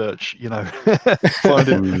you search,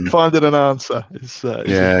 finding an answer is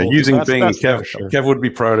using Bing. Kev would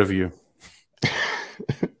be proud of you.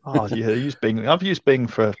 Oh yeah, use Bing. I've used Bing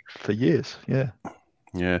for years.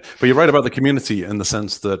 Yeah, but you're right about the community in the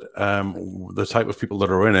sense that the type of people that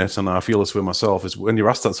are in it, and I feel this way myself, is when you're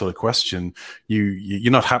asked that sort of question,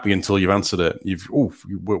 you're not happy until you've answered it.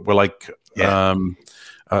 We're like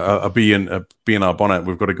a bee in our bonnet.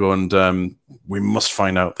 We've got to go and we must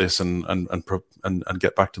find out this and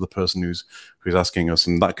get back to the person who's asking us,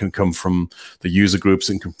 and that can come from the user groups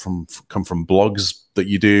and come from blogs that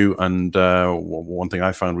you do. And one thing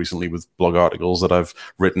I found recently with blog articles that I've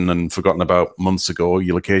written and forgotten about months ago,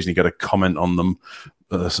 you'll occasionally get a comment on them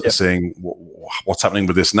saying, what's happening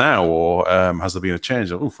with this now? Or has there been a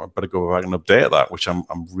change? I better go back and update that, which I'm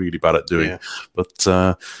really bad at doing. Yeah. But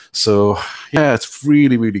it's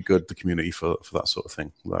really, really good, the community for that sort of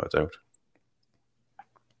thing, without a doubt.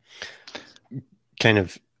 Kind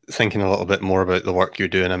of thinking a little bit more about the work you're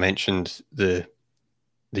doing, I mentioned the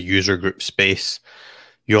the user group space.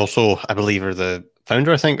 You also, I believe, are the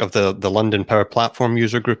founder, I think, of the London Power Platform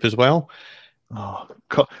user group as well. Oh,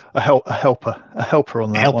 a helper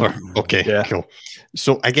on that one. Okay, yeah. Cool.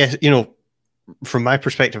 So I guess, from my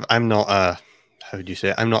perspective, I'm not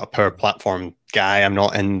I'm not a Power Platform guy. I'm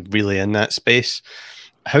not really in that space.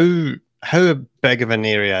 How big of an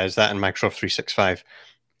area is that in Microsoft 365?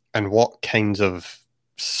 And what kinds of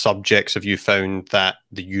subjects have you found that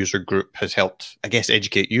the user group has helped, I guess,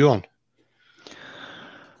 educate you on?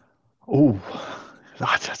 Oh,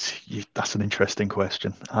 that's an interesting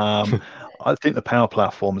question. I think the Power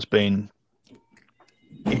Platform it's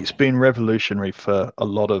been revolutionary for a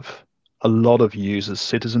lot of users,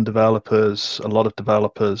 citizen developers, a lot of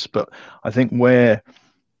developers. But I think where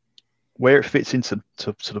it fits into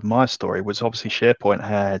sort of my story was obviously SharePoint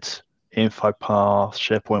had InfoPath,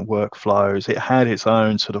 SharePoint workflows. It had its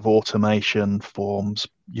own sort of automation forms,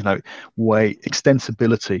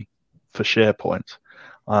 extensibility for SharePoint.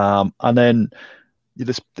 And then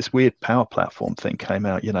this weird Power Platform thing came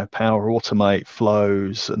out, Power Automate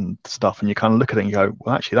flows and stuff. And you kind of look at it and you go,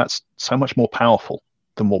 well, actually, that's so much more powerful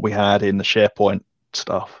than what we had in the SharePoint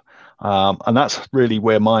stuff. And that's really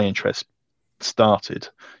where my interest started.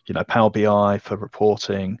 Power BI for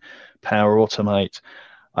reporting, Power Automate.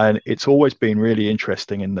 And it's always been really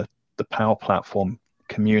interesting in the Power Platform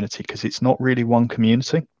community because it's not really one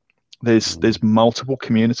community. There's multiple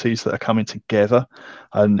communities that are coming together.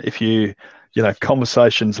 And if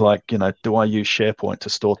conversations like, do I use SharePoint to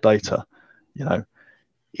store data?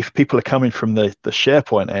 If people are coming from the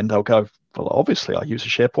SharePoint end, they'll go, well, obviously I use a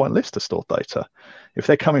SharePoint list to store data. If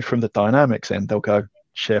they're coming from the Dynamics end, they'll go,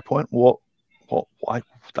 SharePoint, why?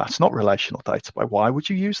 That's not relational data. Why would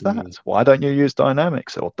you use that? Why don't you use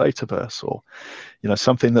Dynamics or Dataverse or,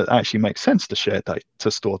 something that actually makes sense to share data, to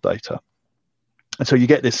store data? And so you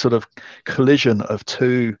get this sort of collision of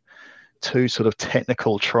two sort of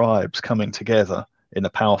technical tribes coming together in the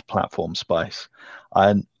Power Platform space.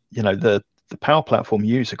 And, the Power Platform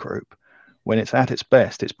user group, when it's at its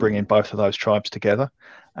best, it's bringing both of those tribes together,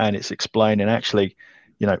 and it's explaining actually,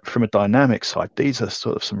 from a dynamic side, these are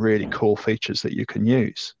sort of some really cool features that you can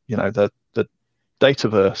use. The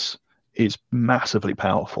Dataverse is massively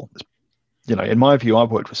powerful. In my view,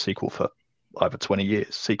 I've worked with SQL for over 20 years.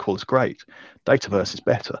 SQL is great. Dataverse is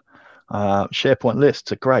better. SharePoint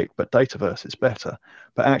lists are great, but Dataverse is better.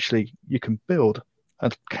 But actually, you can build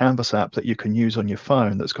a Canvas app that you can use on your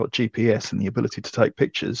phone that's got GPS and the ability to take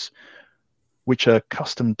pictures, which a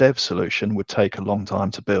custom dev solution would take a long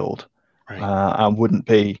time to build. Right. And wouldn't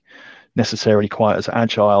be necessarily quite as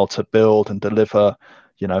agile to build and deliver,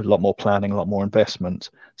 a lot more planning, a lot more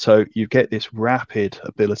investment. So you get this rapid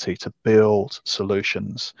ability to build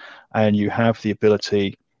solutions, and you have the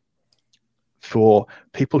ability for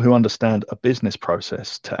people who understand a business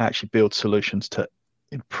process to actually build solutions to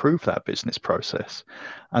improve that business process.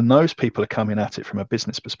 And those people are coming at it from a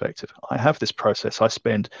business perspective. I have this process. I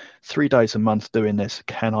spend 3 days a month doing this.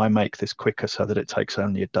 Can I make this quicker so that it takes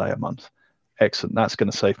only a day a month? Excellent. That's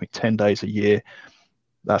going to save me 10 days a year.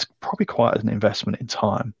 That's probably quite an investment in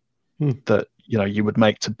time that you would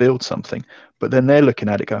make to build something. But then they're looking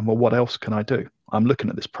at it going, well, what else can I do? I'm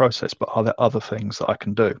looking at this process, but are there other things that I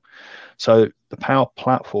can do? So the Power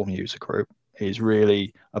Platform user group is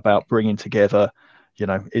really about bringing together,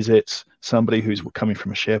 is it somebody who's coming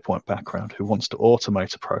from a SharePoint background who wants to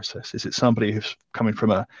automate a process? Is it somebody who's coming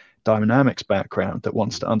from a Dynamics background that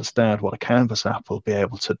wants to understand what a Canvas app will be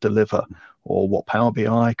able to deliver or what Power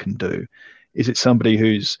BI can do? Is it somebody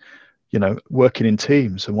who's, working in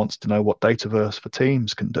Teams and wants to know what Dataverse for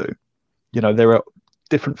Teams can do? There are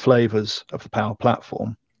different flavors of the Power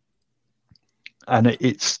Platform, and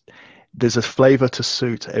there's a flavor to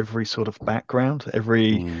suit every sort of background,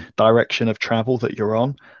 every direction of travel that you're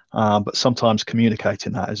on. But sometimes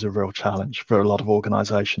communicating that is a real challenge for a lot of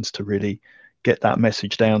organizations to really get that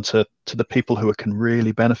message down to the people who can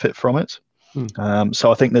really benefit from it.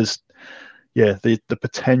 So I think there's, the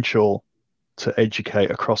potential to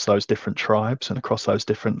educate across those different tribes and across those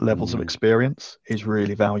different levels of experience is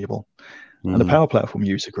really valuable. And the Power Platform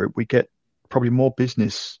user group, we get probably more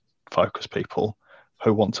business focused people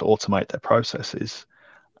who want to automate their processes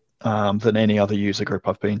than any other user group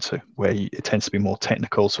I've been to, where it tends to be more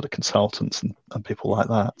technical sort of consultants and people like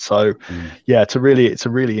that. So it's a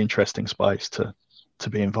really interesting space to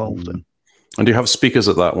be involved in. And do you have speakers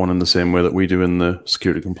at that one in the same way that we do in the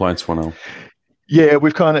security compliance one, Al? Yeah,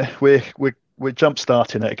 we're jump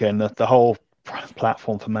starting it again. The whole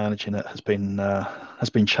platform for managing it has been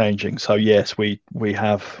been changing. So yes, we do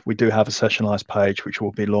have a Sessionlise page which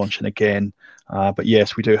we'll be launching again. But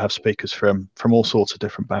yes, we do have speakers from all sorts of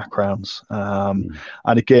different backgrounds. And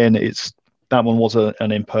again, that one was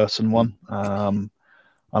an in-person one.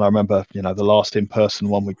 And I remember, the last in-person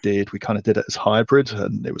one we kind of did it as hybrid,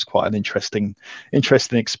 and it was quite an interesting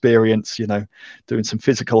experience, doing some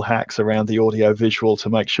physical hacks around the audio visual to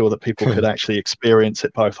make sure that people could actually experience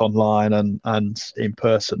it both online and in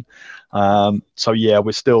person. So yeah,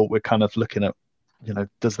 we're kind of looking at,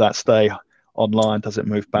 does that stay online? Does it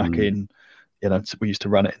move back in? We used to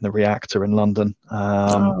run it in the Reactor in London.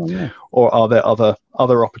 Or are there other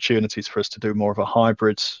opportunities for us to do more of a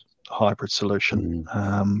hybrid solution?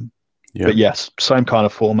 But yes, same kind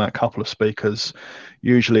of format, couple of speakers,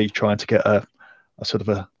 usually trying to get a sort of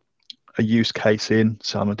a use case in,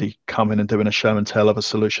 somebody coming and doing a show and tell of a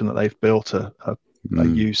solution that they've built, a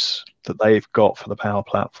use that they've got for the Power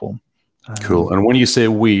Platform. Cool. And when you say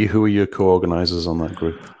we, who are your co-organisers on that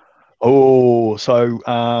group?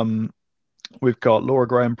 We've got Laura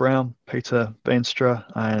Graham Brown, Peter Beenstra,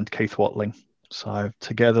 and Keith Watling. So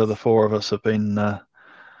together, the four of us have been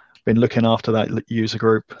looking after that user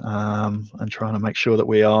group, and trying to make sure that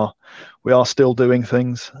we are still doing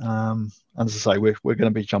things. And as I say, we're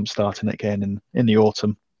going to be jump starting again in the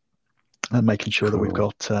autumn, and making sure that we've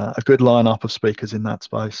got a good lineup of speakers in that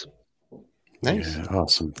space. Nice. Yeah,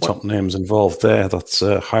 awesome. Top names involved there. That's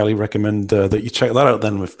highly recommend that you check that out.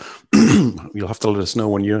 Then you'll have to let us know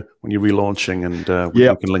when you're relaunching, and we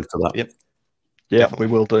can link to that. Yep. Yeah, Definitely.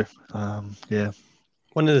 we will do.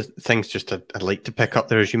 One of the things just I'd like to pick up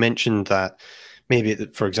there is you mentioned that maybe,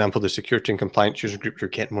 for example, the security and compliance user group,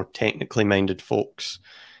 you're getting more technically minded folks,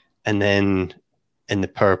 and then in the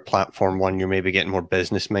Power Platform one, you're maybe getting more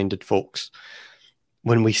business minded folks.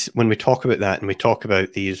 When we talk about that, and we talk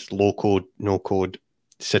about these low code, no code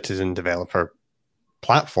citizen developer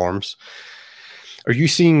platforms, are you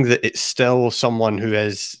seeing that it's still someone who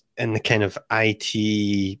is in the kind of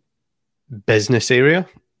IT business area,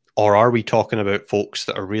 or are we talking about folks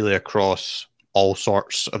that are really across all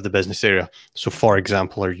sorts of the business area? So, for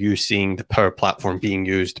example, are you seeing the Power Platform being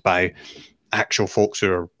used by actual folks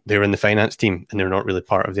they're in the finance team and they're not really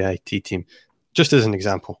part of the IT team? Just as an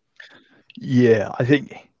example. Yeah, I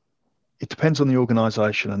think it depends on the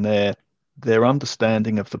organisation and their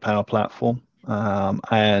understanding of the Power Platform.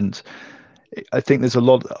 And I think there's a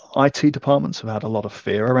lot. IT departments have had a lot of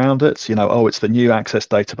fear around it. It's the new Access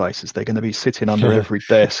databases. They're going to be sitting under every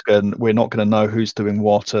desk, and we're not going to know who's doing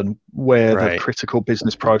what and where the critical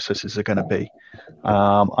business processes are going to be.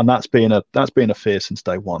 And that's been a fear since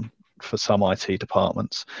day one for some IT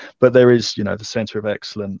departments. But there is, the Centre of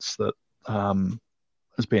Excellence that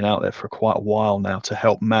has been out there for quite a while now to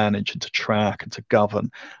help manage and to track and to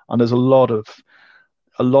govern. And there's a lot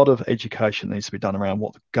of education that needs to be done around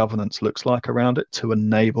what the governance looks like around it to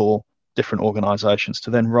enable different organizations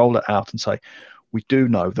to then roll it out and say, we do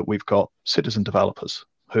know that we've got citizen developers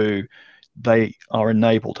who they are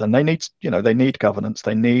enabled, and they need governance.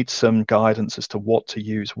 They need some guidance as to what to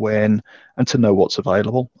use when, and to know what's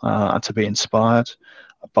available, and to be inspired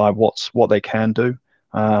by what they can do.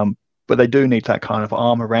 But they do need that kind of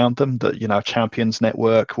arm around them that, Champions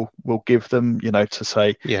Network will give them, to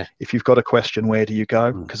say, if you've got a question, where do you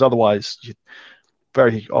go? Because otherwise,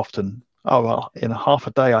 very often, in half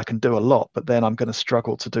a day, I can do a lot, but then I'm going to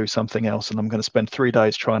struggle to do something else, and I'm going to spend 3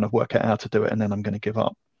 days trying to work out how to do it, and then I'm going to give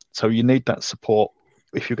up. So you need that support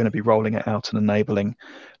if you're going to be rolling it out and enabling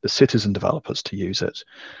the citizen developers to use it.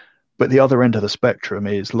 But the other end of the spectrum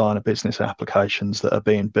is line of business applications that are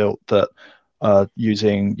being built that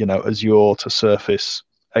using Azure to surface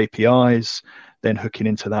APIs, then hooking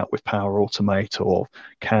into that with Power Automate or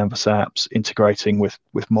Canvas apps, integrating with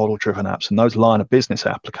model-driven apps. And those line of business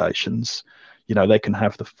applications, they can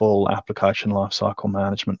have the full application lifecycle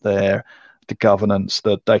management there, the governance,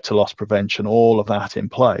 the data loss prevention, all of that in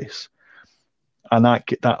place. And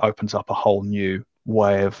that opens up a whole new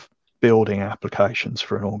way of building applications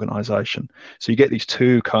for an organization. So you get these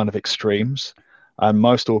two kind of extremes. And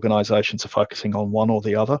most organizations are focusing on one or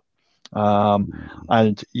the other.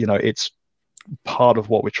 And, it's part of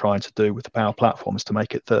what we're trying to do with the Power Platform is to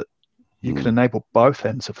make it that you can enable both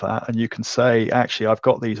ends of that. And you can say, actually, I've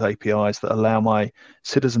got these APIs that allow my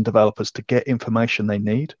citizen developers to get information they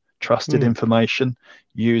need, trusted information,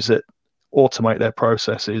 use it, automate their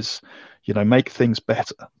processes, make things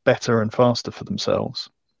better and faster for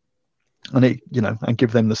themselves. And and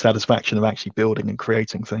give them the satisfaction of actually building and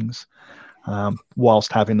creating things.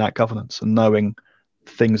 Whilst having that governance and knowing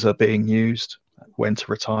things are being used, when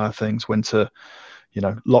to retire things, when to,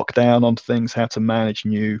 lock down on things, how to manage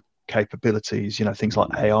new capabilities, things like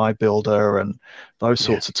AI Builder and those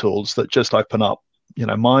sorts of tools that just open up,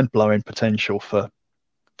 mind-blowing potential for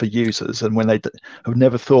users. And when they have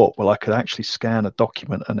never thought, well, I could actually scan a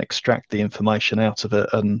document and extract the information out of it,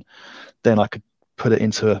 and then I could put it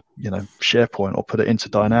into, SharePoint, or put it into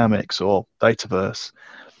Dynamics or Dataverse.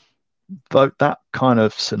 That kind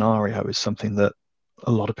of scenario is something that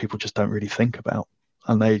a lot of people just don't really think about,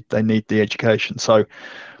 and they need the education. So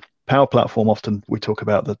Power Platform, often we talk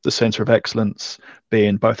about the center of excellence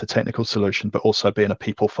being both a technical solution, but also being a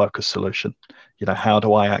people-focused solution. How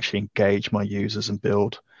do I actually engage my users and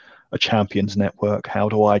build a champions network? How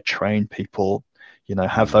do I train people?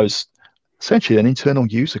 Have those, essentially an internal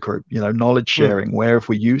user group, knowledge sharing. Where have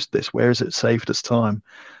we used this? Where has it saved us time?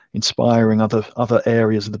 Inspiring other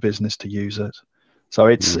areas of the business to use it. So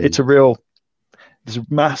there's a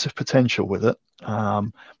massive potential with it,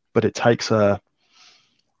 but it takes a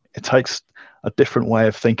different way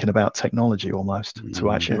of thinking about technology almost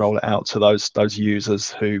to actually roll it out to those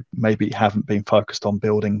users who maybe haven't been focused on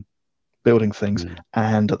building things,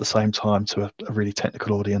 and at the same time to a really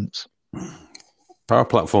technical audience. Power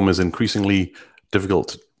Platform is increasingly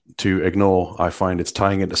difficult to ignore. I find it's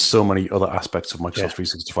tying into so many other aspects of Microsoft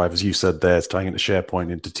 365. As you said there, it's tying into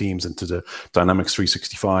SharePoint, into Teams, into the Dynamics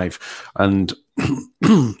 365. And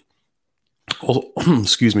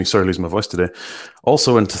excuse me, sorry, losing my voice today.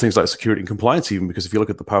 Also into things like security and compliance, even, because if you look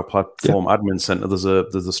at the Power Platform Admin Center, there's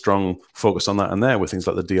a strong focus on that in there, with things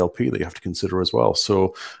like the DLP that you have to consider as well.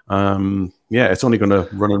 So it's only going to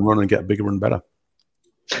run and get bigger and better.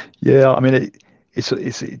 Yeah, I mean, it's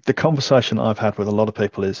the conversation I've had with a lot of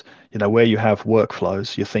people is, where you have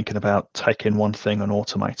workflows, you're thinking about taking one thing and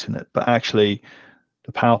automating it, but actually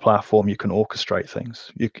the Power Platform, you can orchestrate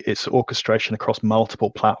things. It's orchestration across multiple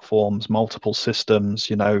platforms, multiple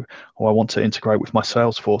systems. I want to integrate with my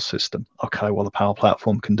Salesforce system. Okay, well, the Power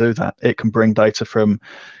Platform can do that. It can bring data from,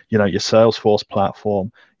 your Salesforce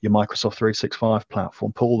platform, your Microsoft 365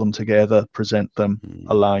 platform, pull them together, present them,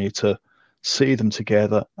 allow you to see them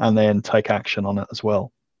together, and then take action on it as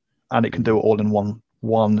well. And it can do it all in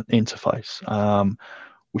one interface,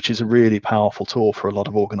 which is a really powerful tool for a lot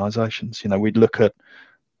of organizations. We'd look at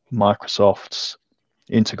Microsoft's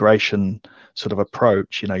integration sort of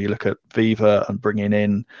approach. You look at Viva and bringing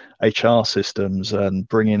in HR systems and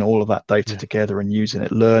bringing all of that data together and using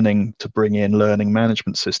it, learning to bring in learning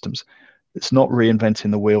management systems. It's not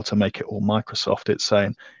reinventing the wheel to make it all Microsoft. It's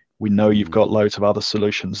saying, we know you've got loads of other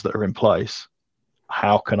solutions that are in place.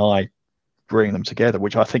 How can I bring them together?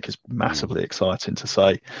 Which I think is massively exciting to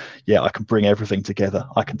say, I can bring everything together.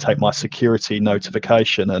 I can take my security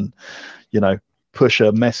notification and, push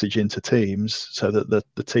a message into Teams so that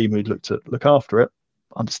the team who look after it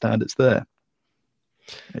understand it's there.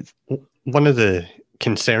 One of the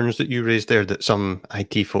concerns that you raised there that some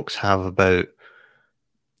IT folks have about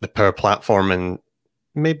the Power Platform, and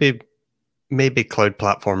maybe cloud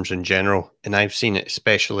platforms in general, and I've seen it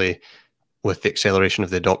especially with the acceleration of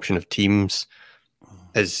the adoption of Teams,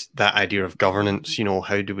 is that idea of governance.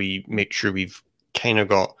 How do we make sure we've kind of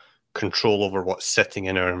got control over what's sitting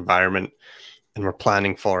in our environment, and we're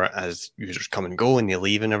planning for it as users come and go and they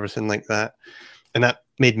leave and everything like that. And that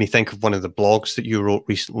made me think of one of the blogs that you wrote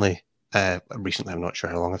recently. I'm not sure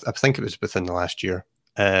how long. I think it was within the last year.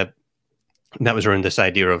 And that was around this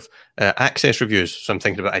idea of access reviews. So I'm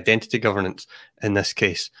thinking about identity governance in this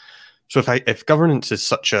case. So if governance is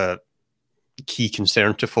such a key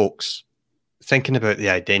concern to folks, thinking about the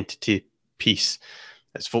identity piece,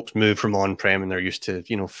 as folks move from on-prem and they're used to,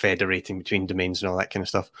 federating between domains and all that kind of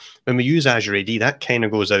stuff. When we use Azure AD, that kind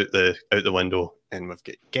of goes out the window, and we've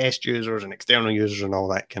got guest users and external users and all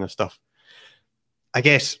that kind of stuff. I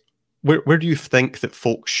guess, where do you think that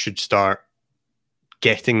folks should start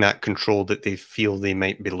getting that control that they feel they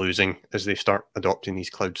might be losing as they start adopting these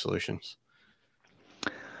cloud solutions?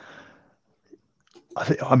 I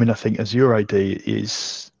think Azure AD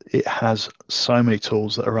it has so many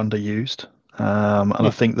tools that are underused. And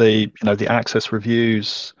I think the access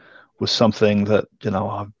reviews was something that,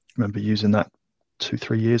 I remember using that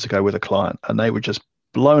 2-3 years ago with a client, and they were just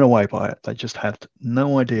blown away by it. They just had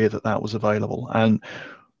no idea that was available. And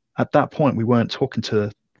at that point, we were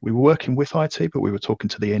working with IT, but we were talking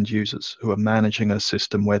to the end users who are managing a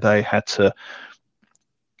system where they had to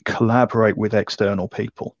collaborate with external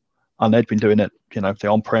people. And they'd been doing it, the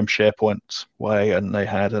on-prem SharePoint way, and they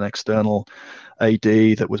had an external AD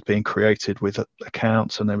that was being created with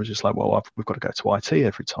accounts, and they were just like, well, we've got to go to IT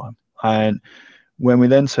every time. And when we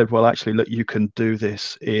then said, well, actually, look, you can do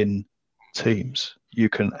this in Teams. You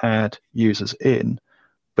can add users in,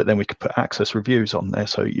 but then we could put access reviews on there,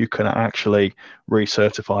 so you can actually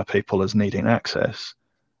recertify people as needing access.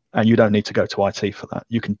 and you don't need to go to IT for that.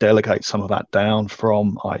 You can delegate some of that down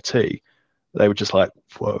from IT. They were just like,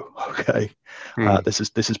 whoa, okay, this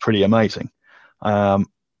is pretty amazing.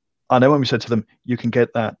 I know when we said to them, you can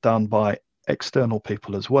get that done by external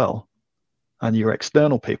people as well. And your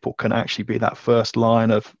external people can actually be that first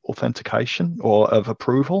line of authentication or of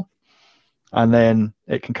approval. And then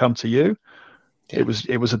it can come to you. Yeah.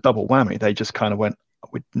 It was a double whammy. They just kind of went,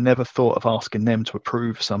 we'd never thought of asking them to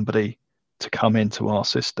approve somebody to come into our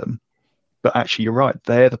system. But actually, you're right.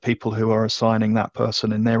 They're the people who are assigning that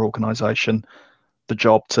person in their organization the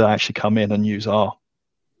job to actually come in and use our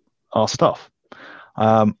stuff.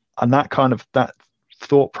 And that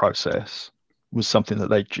thought process was something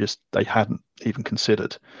that they hadn't even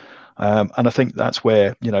considered. And I think that's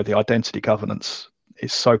where, the identity governance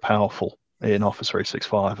is so powerful in Office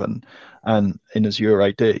 365 and in Azure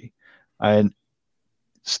AD. And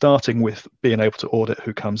starting with being able to audit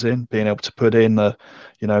who comes in, being able to put in the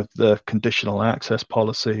conditional access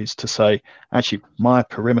policies to say, actually, my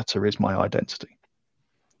perimeter is my identity.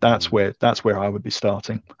 That's where I would be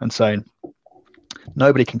starting and saying,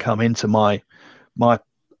 nobody can come into my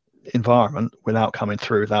environment without coming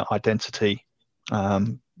through that identity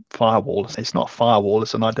firewall. It's not a firewall,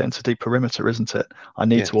 it's an identity perimeter, isn't it? I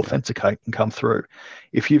need to authenticate and come through.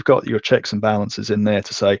 If you've got your checks and balances in there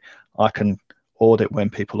to say, I can audit when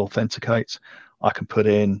people authenticate, I can put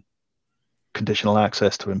in conditional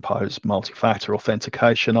access to impose multi-factor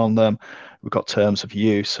authentication on them. We've got terms of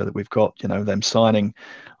use so that we've got them signing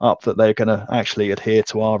up that they're going to actually adhere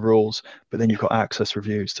to our rules. But then you've got access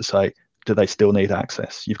reviews to say, do they still need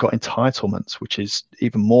access? You've got entitlements, which is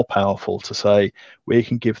even more powerful, to say we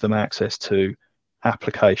can give them access to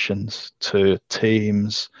applications, to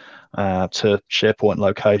Teams, to SharePoint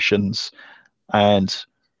locations, and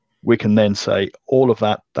we can then say all of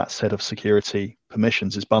that set of security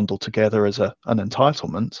permissions is bundled together as an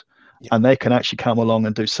entitlement, and they can actually come along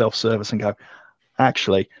and do self-service and go,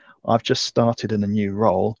 actually, I've just started in a new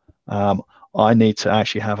role. I need to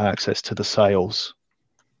actually have access to the sales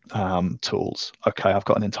tools. Okay, I've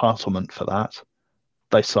got an entitlement for that.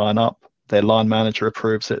 They sign up, their line manager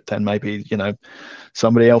approves it, then maybe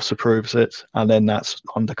somebody else approves it, and then that's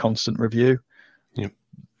under constant review. Yep.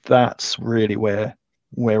 That's really where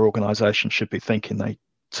organizations should be thinking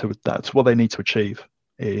that's what they need to achieve,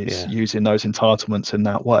 is using those entitlements in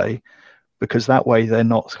that way, because that way they're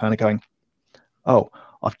not kind of going, oh,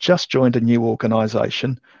 I've just joined a new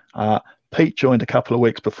organization. Pete joined a couple of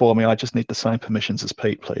weeks before me. I just need the same permissions as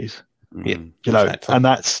Pete, please. Yeah, exactly. And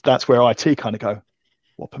that's where IT kind of go,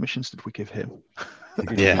 what permissions did we give him?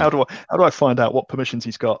 Yeah. How do I find out what permissions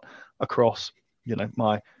he's got across,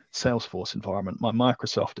 my Salesforce environment, my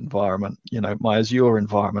Microsoft environment, my Azure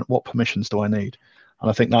environment? What permissions do I need? And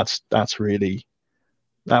I think that's really,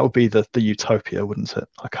 that would be the utopia, wouldn't it?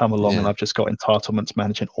 I come along and I've just got entitlements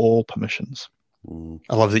managing all permissions.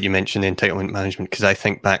 I love that you mentioned the entitlement management, because I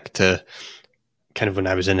think back to kind of when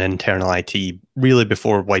I was in internal IT, really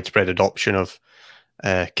before widespread adoption of,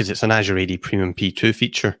 because it's an Azure AD Premium P2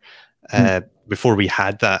 feature, before we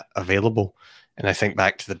had that available. And I think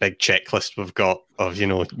back to the big checklist we've got of,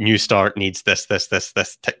 new start needs this,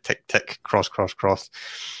 tick, tick, tick, cross.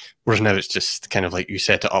 Whereas now it's just kind of like you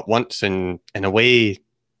set it up once, and in a way,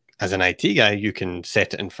 as an IT guy, you can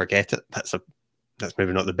set it and forget it. That's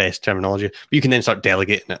maybe not the best terminology, but you can then start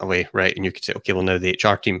delegating it away, right? And you could say, okay, well, now the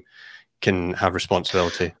HR team can have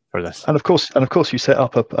responsibility for this. And of course, you set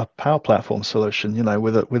up a Power Platform solution,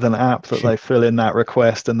 with an app that they fill in that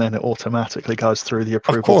request, and then it automatically goes through the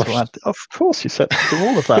approval. Of course, you set through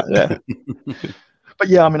all of that, yeah. But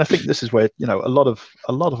yeah, I mean, I think this is where a lot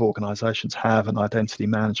of organizations have an identity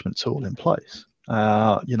management tool in place.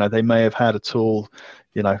 They may have had a tool,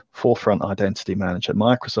 Forefront Identity Manager,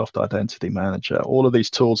 Microsoft Identity Manager, all of these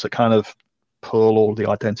tools that kind of pull all the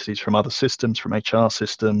identities from other systems, from HR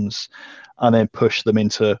systems, and then push them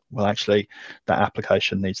into, well, actually, that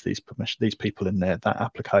application needs these people in there. That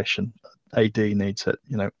application AD needs it.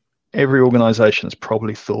 Every organization has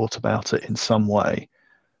probably thought about it in some way,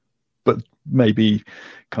 but maybe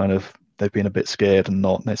kind of they've been a bit scared and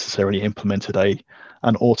not necessarily implemented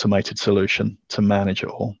an automated solution to manage it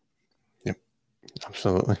all. Yep,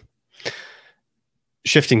 absolutely.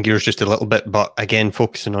 Shifting gears just a little bit, but again,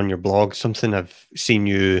 focusing on your blog, something I've seen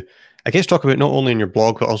you, I guess, talk about not only on your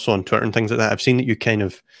blog, but also on Twitter and things like that. I've seen that you kind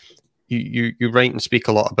of, you write and speak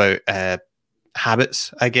a lot about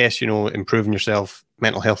habits, I guess, improving yourself,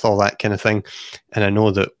 mental health, all that kind of thing. And I know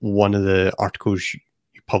that one of the articles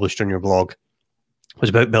you published on your blog was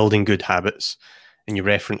about building good habits. And you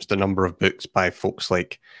referenced a number of books by folks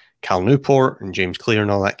like Cal Newport and James Clear and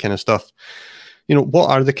all that kind of stuff. What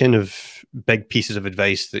are the kind of big pieces of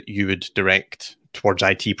advice that you would direct towards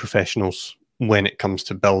IT professionals when it comes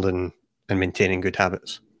to building and maintaining good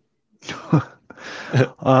habits?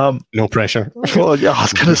 No pressure. Well, yeah, I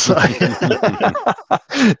was going to say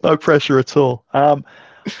no pressure at all. I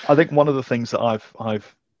think one of the things that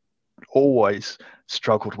I've always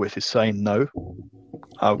struggled with is saying no,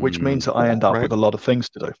 which means that I end up with a lot of things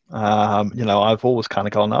to do. I've always kind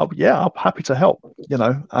of gone, oh yeah, I'm happy to help.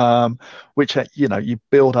 Which you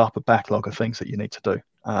build up a backlog of things that you need to do.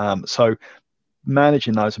 So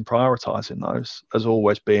managing those and prioritizing those has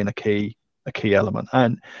always been a key element,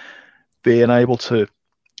 and being able to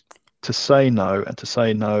say no, and to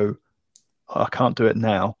say no, I can't do it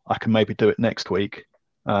now, I can maybe do it next week,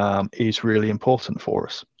 is really important for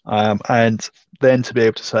us. And then to be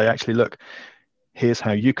able to say, actually, look, here's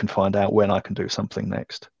how you can find out when I can do something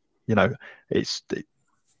next. It's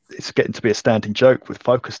getting to be a standing joke with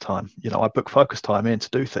focus time. I book focus time in to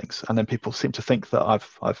do things, and then people seem to think that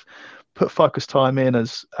I've put focus time in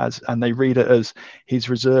as and they read it as he's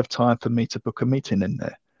reserved time for me to book a meeting in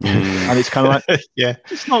there. And it's kind of like, yeah,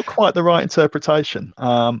 it's not quite the right interpretation.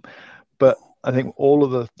 But I think all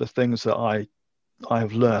of the things that I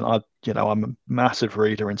have learned, I'm a massive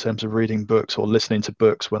reader in terms of reading books or listening to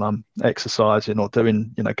books when I'm exercising or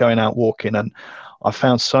doing, going out walking. And I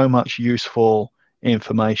found so much useful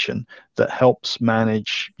information that helps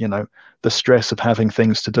manage, the stress of having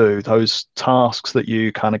things to do, those tasks that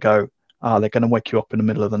you kind of go, they're going to wake you up in the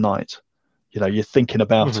middle of the night. You're thinking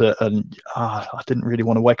about it, and I didn't really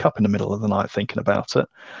want to wake up in the middle of the night thinking about it.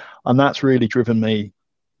 And that's really driven me,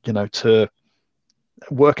 to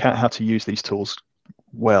work out how to use these tools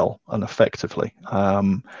well and effectively.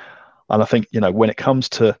 And I think, when it comes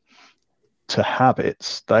to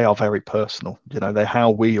habits, they are very personal. They're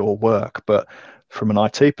how we all work. But from an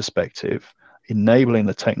IT perspective, enabling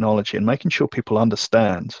the technology and making sure people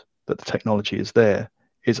understand that the technology is there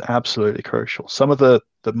is absolutely crucial. Some of the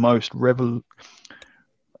most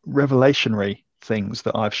revelationary things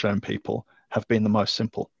that I've shown people have been the most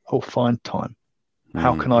simple. Find time.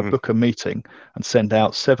 How can I book a meeting and send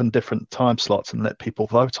out 7 different time slots and let people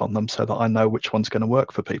vote on them so that I know which one's going to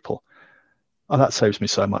work for people? And that saves me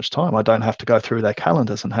so much time. I don't have to go through their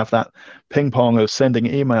calendars and have that ping pong of sending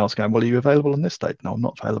emails going, well, are you available on this date? No, I'm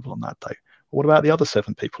not available on that date. What about the other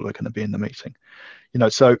 7 people who are going to be in the meeting?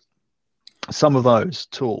 So some of those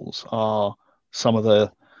tools are some of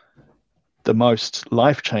the most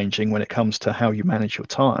life-changing when it comes to how you manage your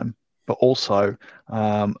time, but also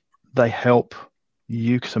they help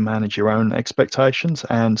you to manage your own expectations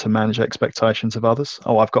and to manage expectations of others.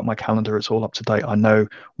 I've got my calendar, it's all up to date. I know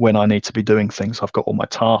when I need to be doing things. I've got all my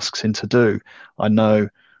tasks in to do. I know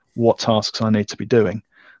what tasks I need to be doing.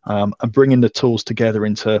 And bringing the tools together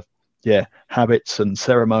into habits and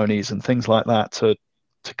ceremonies and things like that to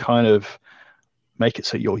kind of make it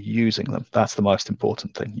so you're using them. That's the most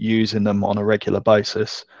important thing, using them on a regular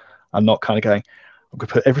basis and not kind of going, I'm going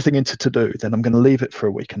to put everything into to-do, then I'm going to leave it for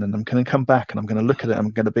a week, and then I'm going to come back and I'm going to look at it.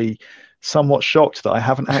 I'm going to be somewhat shocked that I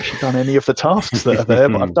haven't actually done any of the tasks that are there,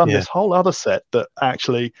 but I've done this whole other set that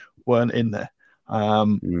actually weren't in there.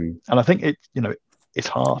 And I think it's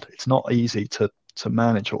hard. It's not easy to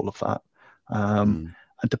manage all of that. And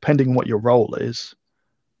depending on what your role is,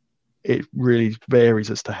 it really varies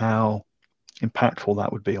as to how impactful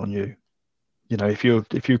that would be on you. If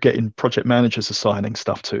you're getting project managers assigning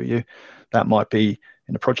stuff to you, that might be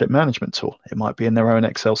in a project management tool. It might be in their own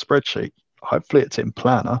Excel spreadsheet. Hopefully it's in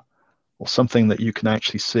Planner or something that you can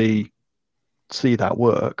actually see that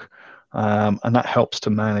work. And that helps to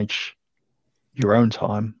manage your own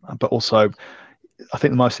time. But also, I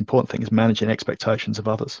think the most important thing is managing expectations of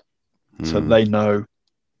others. So they know,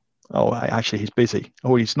 actually he's busy.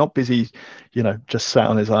 He's not busy, just sat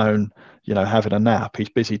on his own, having a nap. He's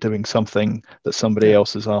busy doing something that somebody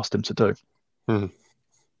else has asked him to do.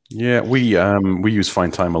 Yeah, we use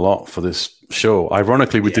Find Time a lot for this show.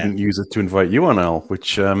 Ironically, we didn't use it to invite you on, Al,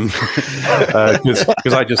 which because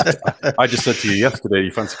I just said to you yesterday,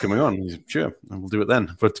 you fancy coming on? Said, sure, and we'll do it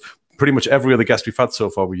then. But pretty much every other guest we've had so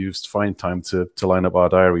far, we used Find Time to line up our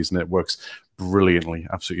diaries, and it works brilliantly,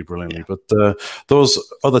 absolutely brilliantly. But those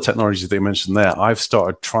other technologies that you mentioned there, I've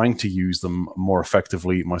started trying to use them more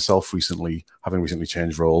effectively myself recently, having recently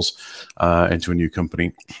changed roles into a new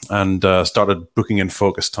company, and started booking in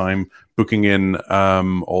focus time, booking in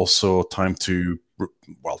also time to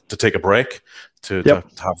take a break, to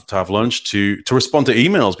have lunch, to respond to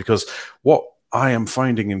emails, because what I am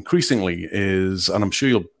finding increasingly is, and I'm sure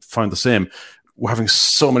you'll find the same, we're having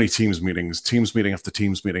so many Teams meeting after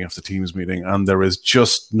Teams meeting after Teams meeting, and there is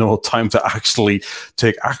just no time to actually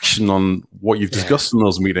take action on what you've discussed in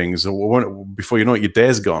those meetings. Before you know it, your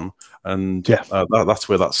day's gone, and that's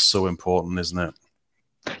where that's so important, isn't it?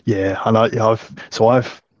 Yeah, and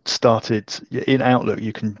I've started in Outlook.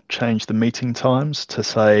 You can change the meeting times to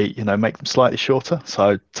say, make them slightly shorter.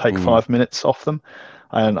 So take 5 minutes off them,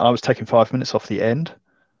 and I was taking 5 minutes off the end.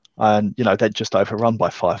 And they'd just overrun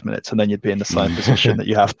by 5 minutes, and then you'd be in the same position that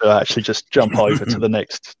you have to actually just jump over to the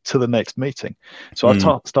next meeting. So I've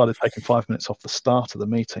started taking 5 minutes off the start of the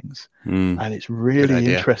meetings, and it's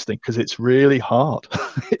really interesting because it's really hard.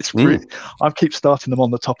 I keep starting them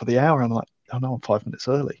on the top of the hour, and I'm like, oh no, I'm 5 minutes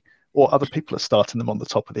early. Or other people are starting them on the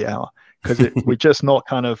top of the hour because we're just not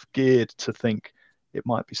kind of geared to think it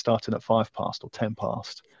might be starting at 5 past or 10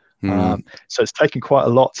 past. So it's taken quite a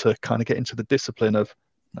lot to kind of get into the discipline of,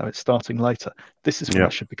 no, it's starting later. This is when I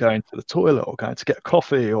should be going to the toilet or going to get a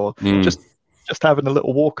coffee or just having a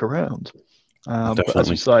little walk around. But as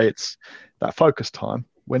you say, it's that focus time.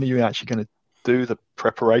 When are you actually going to do the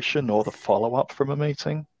preparation or the follow-up from a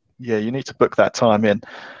meeting? Yeah, you need to book that time in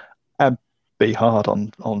and be hard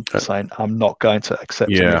on saying, I'm not going to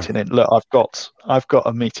accept a meeting in. Look, I've got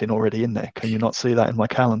a meeting already in there. Can you not see that in my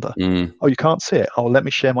calendar? Oh, you can't see it? Oh, let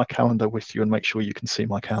me share my calendar with you and make sure you can see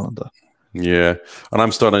my calendar. Yeah, and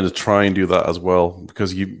I'm starting to try and do that as well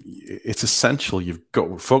because it's essential. You've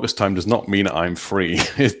got focus time does not mean I'm free.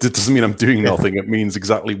 It doesn't mean I'm doing nothing. It means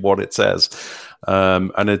exactly what it says,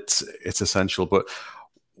 and it's essential. But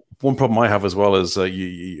one problem I have as well is when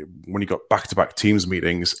you got back-to-back Teams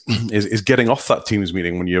meetings, is getting off that Teams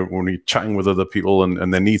meeting when you're chatting with other people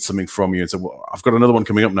and they need something from you and say, well, I've got another one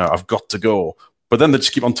coming up now. I've got to go, but then they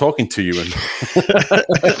just keep on talking to you and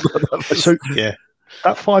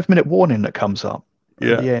That 5 minute warning that comes up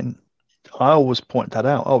at the end, I always point that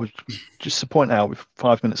out. I was just to point out we've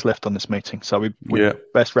 5 minutes left on this meeting, so we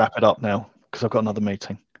best wrap it up now because I've got another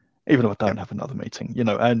meeting, even if I don't have another meeting,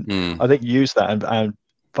 and I think use that and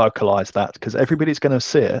vocalize that because everybody's going to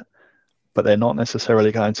see it, but they're not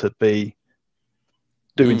necessarily going to be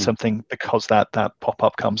doing something because that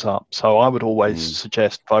pop-up comes up. So I would always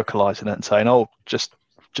suggest vocalizing it and saying, oh, just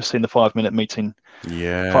in the 5 minute meeting,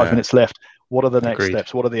 5 minutes left. What are the next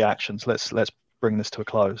steps? What are the actions? Let's bring this to a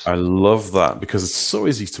close. I love that because it's so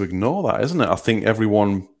easy to ignore that, isn't it? I think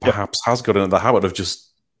everyone perhaps has got into the habit of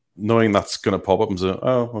just knowing that's going to pop up and say,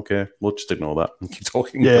 oh, okay, we'll just ignore that and keep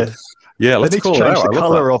talking. Yeah. But, let's call it out. Change the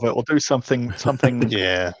color of it or do something.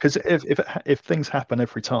 Because if things happen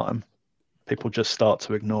every time, people just start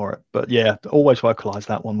to ignore it. But always vocalize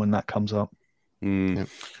that one when that comes up.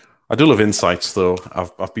 I do love insights, though.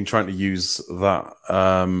 I've been trying to use that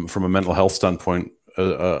from a mental health standpoint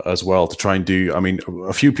as well to try and do. I mean,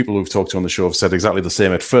 a few people who've talked to on the show have said exactly the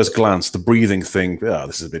same. At first glance, the breathing thing,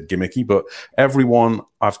 this is a bit gimmicky, but everyone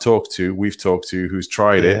we've talked to who's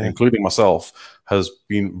tried it, including myself, has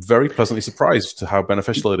been very pleasantly surprised to how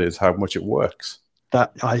beneficial it is, how much it works.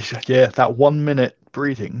 That 1 minute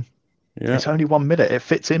breathing. It's only 1 minute. It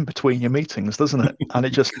fits in between your meetings, doesn't it? And it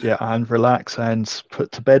just and relax and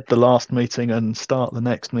put to bed the last meeting and start the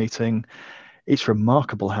next meeting. It's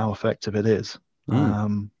remarkable how effective it is.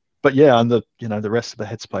 But and the rest of the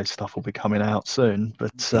Headspace stuff will be coming out soon.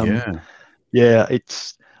 But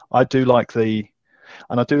I do like the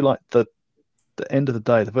end of the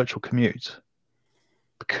day, the virtual commute,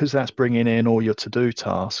 because that's bringing in all your to-do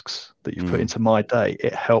tasks that you've put into My Day.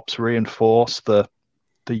 It helps reinforce the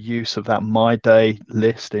use of that My Day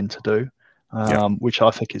list in to do, which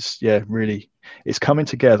I think is really, it's coming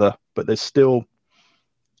together, but there's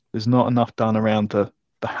not enough done around the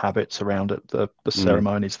habits around it, the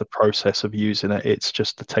ceremonies, the process of using it. It's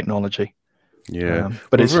just the technology.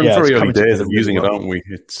 But it's very early days of using it, aren't we?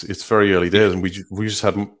 It's very early days, and we just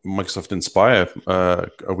had Microsoft Inspire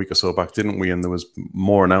a week or so back, didn't we? And there was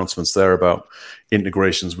more announcements there about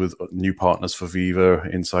integrations with new partners for Viva,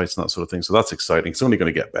 Insights, and that sort of thing. So that's exciting. It's only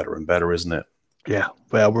going to get better and better, isn't it? Yeah.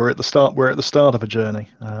 Well, we're at the start of a journey,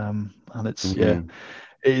 and it's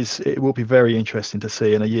it will be very interesting to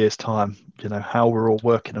see in a year's time, how we're all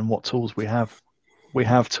working and what tools we have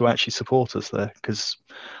to actually support us there, because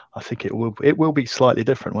I think it will be slightly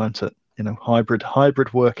different, won't it?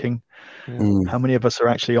 Hybrid working. How many of us are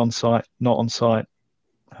actually on site, not on site?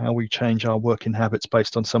 How we change our working habits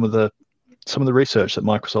based on some of the research that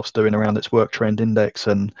Microsoft's doing around its Work Trend Index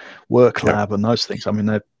and Work Lab and those things. I mean,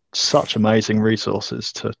 they're such amazing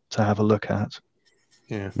resources to have a look at.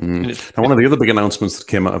 And one of the other big announcements that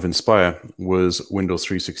came out of Inspire was Windows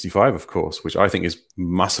 365, of course, which I think is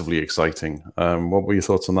massively exciting. What were your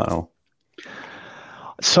thoughts on that, Al?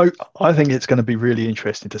 So I think it's going to be really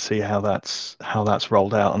interesting to see how that's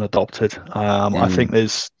rolled out and adopted. I think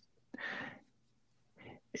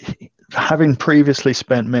having previously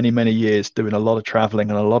spent many years doing a lot of traveling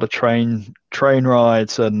and a lot of train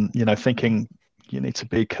rides, and thinking you need to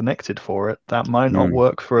be connected for it, that might not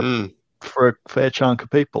work for a fair chunk of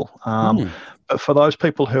people. But for those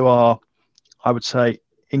people who are, I would say,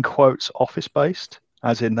 in quotes, office based,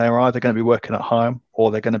 as in they're either going to be working at home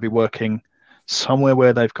or they're going to be working somewhere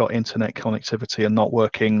where they've got internet connectivity and not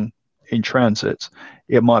working in transit,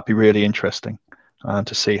 it might be really interesting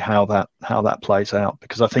to see how that plays out,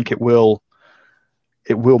 because I think it will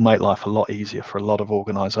make life a lot easier for a lot of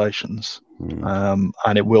organizations,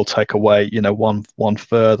 and it will take away one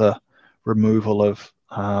further removal of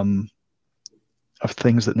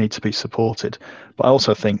things that need to be supported. But I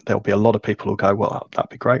also think there'll be a lot of people who go, well, that'd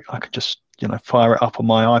be great, I could just fire it up on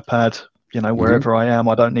my iPad wherever I am.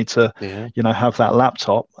 I don't need to have that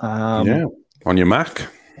laptop on your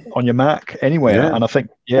Mac anywhere. And I think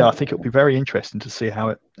it'll be very interesting to see how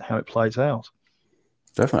it plays out.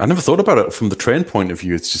 Definitely. I never thought about it from the train point of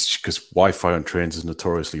view. It's just because Wi-Fi on trains is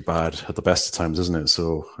notoriously bad at the best of times, isn't it?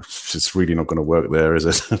 So it's really not going to work there, is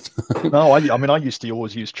it? No, I mean, I used to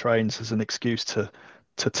always use trains as an excuse to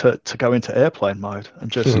go into airplane mode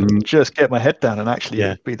and just get my head down and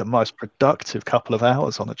actually be the most productive couple of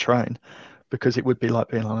hours on a train, because it would be like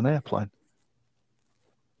being on an airplane.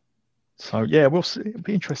 So we'll see. It'll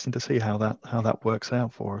be interesting to see how that works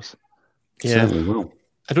out for us. Yeah, will.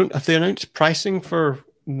 Have they announced pricing for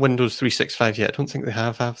Windows 365 yet? I don't think they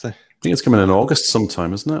have they? I think it's coming in August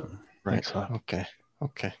sometime, isn't it? Right. So. Okay.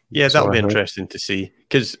 Yeah, that'll be interesting to see,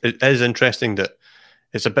 because it is interesting that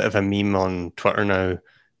it's a bit of a meme on Twitter now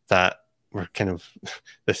that we're kind of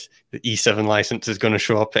the E7 license is going to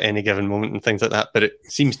show up at any given moment and things like that. But it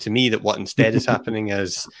seems to me that what instead is happening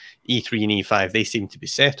is E3 and E5, they seem to be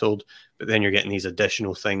settled, but then you're getting these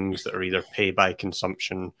additional things that are either pay by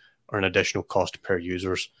consumption or an additional cost per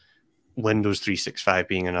users. Windows 365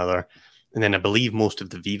 being another. And then I believe most of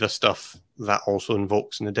the Viva stuff, that also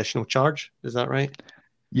invokes an additional charge. Is that right?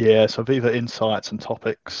 Yeah, so Viva Insights and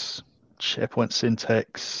Topics, SharePoint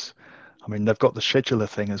Syntex. I mean, they've got the scheduler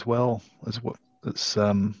thing as well as what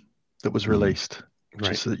that was released, which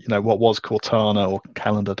is what was Cortana or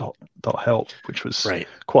Calendar.help, which was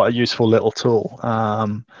quite a useful little tool.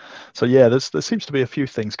 So there seems to be a few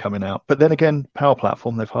things coming out, but then again, Power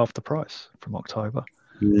Platform, they've halved the price from October,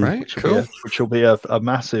 which will be a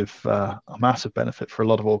massive benefit for a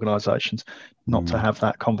lot of organisations, not to have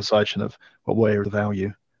that conversation of where the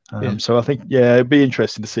value. So I think it'd be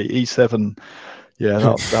interesting to see E7. Yeah,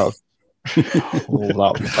 that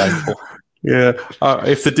would be painful. Yeah,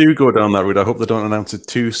 if they do go down that route, I hope they don't announce it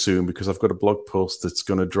too soon, because I've got a blog post that's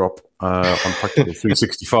going to drop on Practical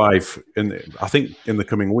 365 in the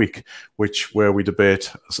coming week, where we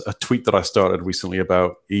debate a tweet that I started recently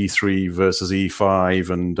about E3 versus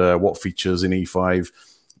E5 and what features in E5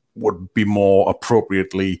 would be more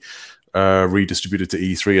appropriately redistributed to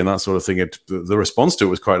E3 and that sort of thing. The response to it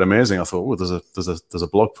was quite amazing. I thought, there's a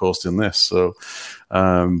blog post in this. So,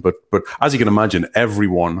 but as you can imagine,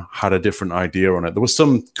 everyone had a different idea on it. There were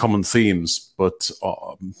some common themes, but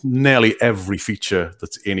nearly every feature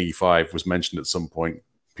that's in E5 was mentioned at some point.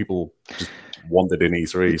 People just wanted in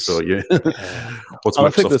E3. So what's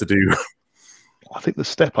Microsoft to do? I think the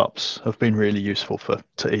step-ups have been really useful to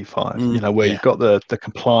E5, where you've got the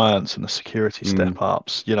compliance and the security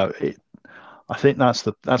step-ups. I think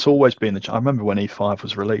that's always been I remember when E5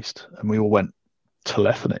 was released and we all went,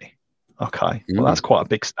 telephony. Okay, well that's quite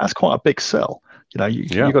a big sell. You've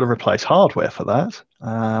got to replace hardware for that.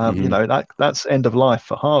 That's end of life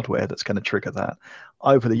for hardware that's going to trigger that.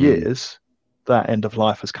 Over the years, that end of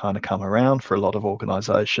life has kind of come around for a lot of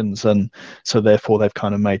organizations, and so therefore they've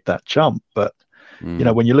kind of made that jump. But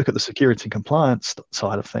when you look at the security and compliance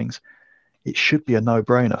side of things, it should be a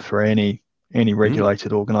no-brainer for any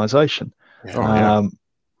regulated organization.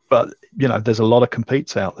 But there's a lot of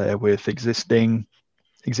competes out there with existing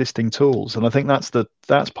tools, and I think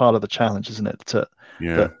that's part of the challenge, isn't it?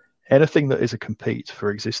 That anything that is a compete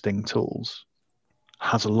for existing tools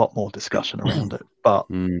has a lot more discussion around it. But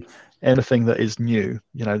anything that is new,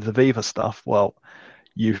 the Viva stuff, well,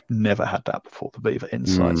 you've never had that before. The Viva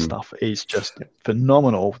Insight stuff is just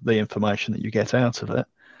phenomenal, the information that you get out of it.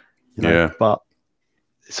 But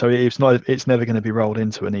so it's never going to be rolled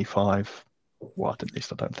into an E5. Well, at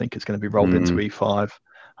least I don't think it's going to be rolled into E5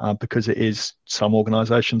 because it is, some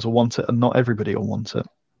organizations will want it and not everybody will want it.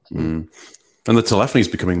 And the telephony is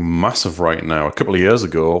becoming massive right now. A couple of years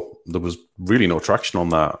ago, there was really no traction on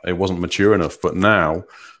that. It wasn't mature enough. But now,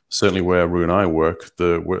 certainly where Rue and I work,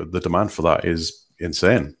 the demand for that is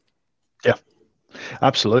insane. Yeah,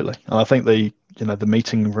 absolutely. And I think the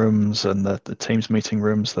meeting rooms and the Teams meeting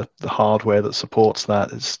rooms, the hardware that supports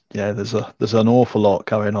that is, there's an awful lot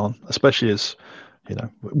going on, especially as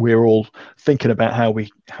we're all thinking about how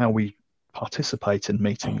we participate in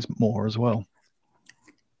meetings more as well.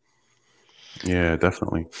 Yeah,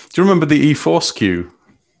 definitely. Do you remember the E4 SKU?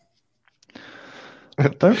 I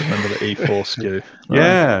don't remember the E4 SKU. No.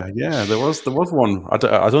 Yeah, there was one. I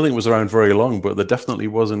don't think it was around very long, but there definitely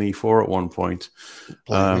was an E4 at one point.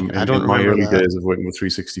 In my early days of working with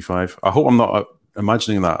 365. I hope I'm not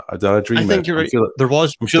imagining that. Did I dream it? I think you're right. There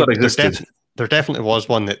was. I'm sure that existed. There definitely was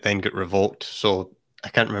one that then got revoked. So I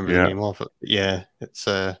can't remember the name of it. But yeah, it's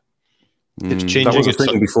changing. That was a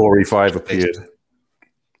thing before E5 appeared.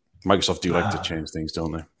 Microsoft do like to change things,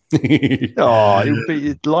 don't they?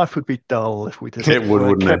 Life would be dull if we did. It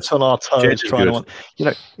would, kept on our toes trying to.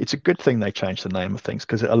 It's a good thing they changed the name of things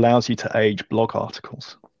because it allows you to age blog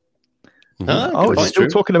articles. It's still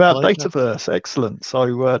talking about Dataverse. Excellent. So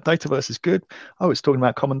Dataverse is good. It's talking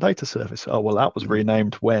about Common Data Service. Oh, well, that was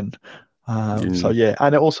renamed when. So yeah,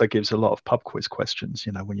 and it also gives a lot of pub quiz questions.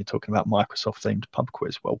 When you're talking about Microsoft themed pub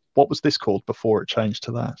quiz, well, what was this called before it changed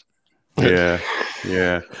to that? Yeah.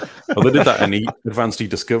 Well, they did that in Advanced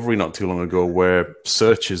eDiscovery not too long ago, where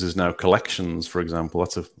searches is now collections, for example.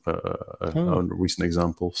 That's a recent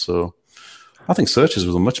example. So I think searches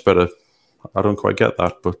was a much better. I don't quite get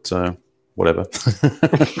that, but whatever.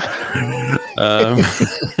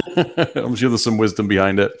 I'm sure there's some wisdom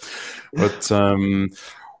behind it. But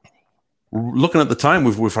looking at the time,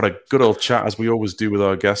 we've had a good old chat, as we always do with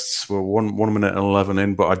our guests. We're 1 minute and 11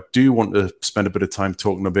 in, but I do want to spend a bit of time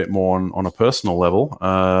talking a bit more on a personal level.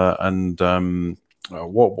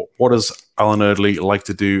 What does Alan Eardley like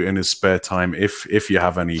to do in his spare time, if you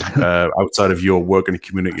have any, outside of your work and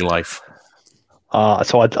community life?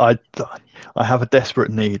 So I have a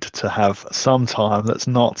desperate need to have some time that's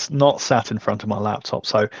not sat in front of my laptop.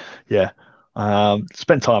 So yeah.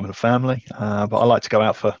 Spend time with the family, but I like to go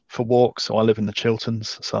out for walks. So I live in the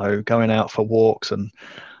Chilterns, so going out for walks and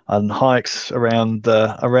hikes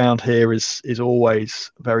around here is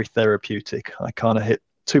always very therapeutic. I kind of hit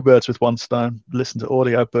 2 birds with 1 stone. Listen to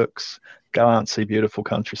audiobooks, go out and see beautiful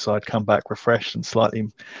countryside, come back refreshed and slightly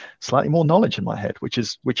more knowledge in my head, which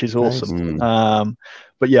is awesome. Nice.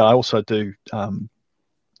 But yeah, I also do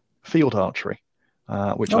field archery.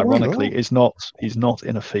 Which ironically is not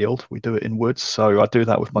in a field. We do it in woods. So I do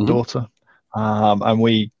that with my daughter, and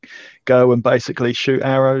we go and basically shoot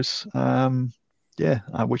arrows.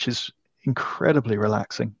 Which is incredibly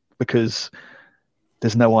relaxing because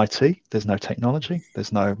there's no IT, there's no technology,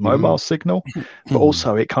 there's no mobile signal, but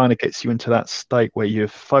also it kind of gets you into that state where you're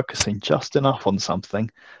focusing just enough on something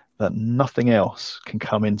that nothing else can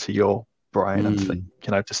come into your brain and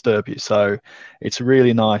disturb you. So it's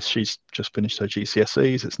really nice. She's just finished her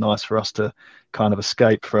GCSEs. It's nice for us to kind of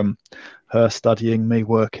escape from her studying, me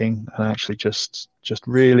working, and actually just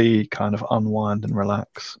really kind of unwind and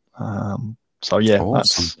relax. So yeah,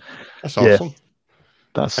 awesome. That's awesome.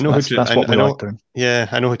 That's what we like doing. Yeah,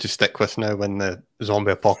 I know who to stick with now when the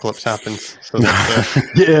zombie apocalypse happens. So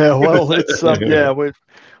yeah, well, it's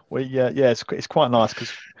it's quite nice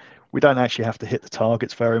because we don't actually have to hit the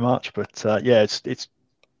targets very much, but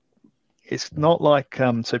it's not like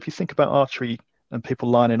so if you think about archery and people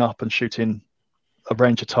lining up and shooting a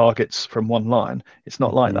range of targets from one line, it's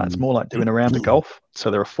not like that. It's more like doing a round of golf.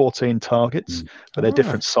 So there are 14 targets, but they're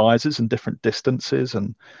different sizes and different distances,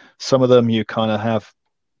 and some of them you kind of have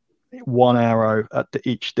 1 arrow at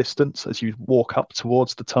each distance as you walk up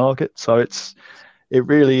towards the target. So it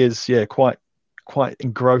really is quite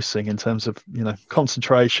engrossing in terms of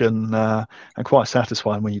concentration and quite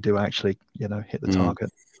satisfying when you do actually hit the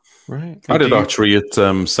target. Right. I did archery at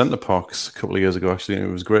Center Parcs a couple of years ago. Actually, it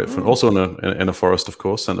was great fun. Also in a forest, of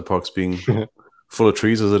course. Center Parcs being full of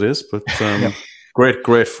trees as it is, but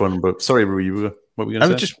great fun. But sorry, Rui, what were you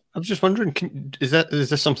going to say? I was just wondering, is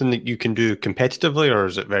this something that you can do competitively, or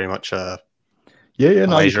is it very much a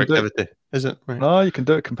leisure activity? Is it? Right. No, you can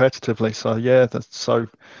do it competitively. So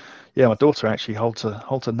my daughter actually holds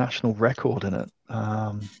a national record in it.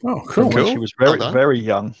 Cool. When she was very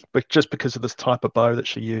young, but just because of this type of bow that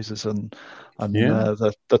she uses and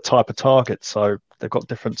the type of target. So they've got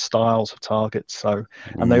different styles of targets. So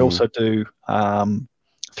and they also do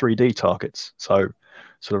 3D targets. So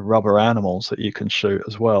sort of rubber animals that you can shoot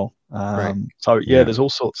as well. There's all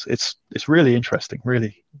sorts. It's really interesting.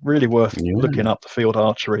 Really worth looking up the Field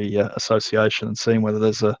Archery Association and seeing whether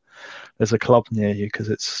there's a club near you, because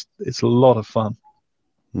it's a lot of fun.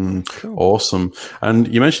 Cool. Awesome. And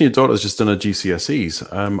you mentioned your daughter's just done her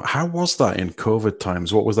GCSEs. How was that in COVID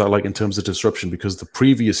times? What was that like in terms of disruption? Because the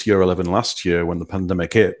previous year 11 last year, when the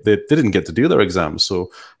pandemic hit, they didn't get to do their exams.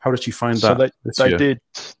 So how did she find that this year?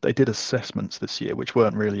 They did assessments this year, which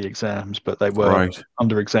weren't really exams, but they were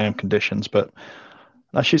under exam conditions. But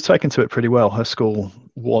she's taken to it pretty well. Her school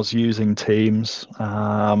was using Teams,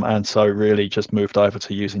 and so really just moved over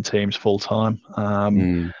to using Teams full time.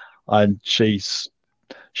 And she's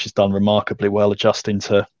done remarkably well adjusting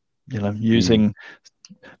to, using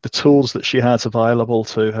the tools that she has available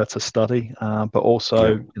to her to study, but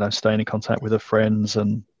also, staying in contact with her friends.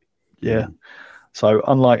 And so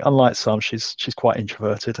unlike some, she's quite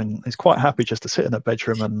introverted and is quite happy just to sit in her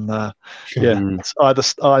bedroom and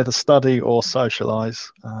either study or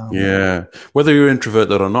socialize. Whether you're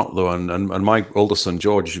introverted or not, though, and my older son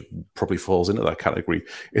George probably falls into that category.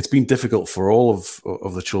 It's been difficult for all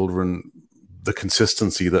of the children. The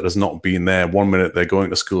consistency that has not been there. 1 minute they're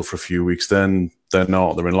going to school for a few weeks, then they're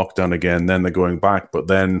not. They're in lockdown again. Then they're going back, but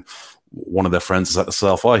then one of their friends has had to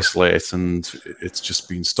self-isolate, and it's just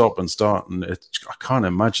been stop and start. And I can't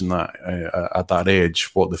imagine that at that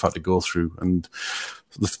age what they've had to go through, and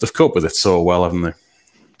they've coped with it so well, haven't they?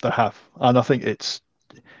 They have, and I think it's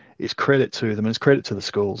credit to them, and it's credit to the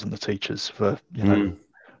schools and the teachers for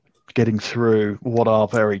getting through what are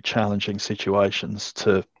very challenging situations.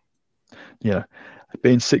 To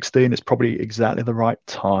being 16 is probably exactly the right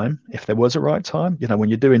time, if there was a right time. When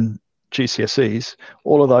you're doing GCSEs,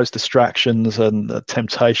 all of those distractions and the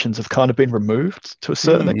temptations have kind of been removed to a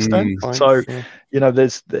certain extent. So,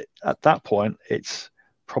 there's at that point, it's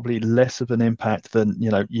probably less of an impact than,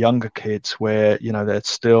 younger kids where, they're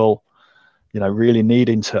still, really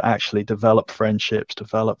needing to actually develop friendships,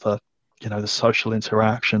 develop the social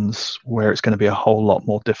interactions, where it's going to be a whole lot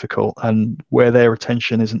more difficult, and where their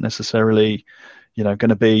attention isn't necessarily, going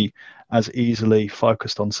to be as easily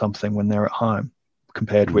focused on something when they're at home,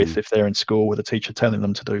 compared with if they're in school with a teacher telling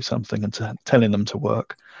them to do something and telling them to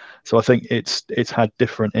work. So I think it's had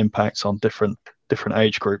different impacts on different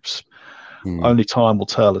age groups. Only time will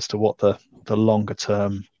tell as to what the longer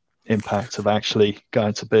term impact of actually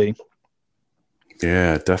going to be.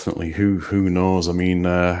 Yeah, definitely. Who knows? I mean,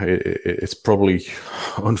 it's probably,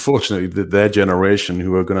 unfortunately, their generation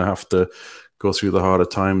who are going to have to go through the harder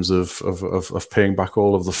times of paying back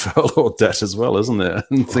all of the furlough debt as well, isn't it?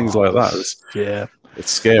 And things like that.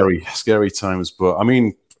 It's scary times. But I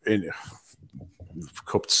mean, we've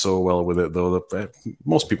coped so well with it, though, that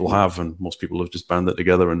most people have, and most people have just banded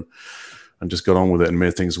together and just got on with it and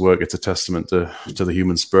made things work. It's a testament to the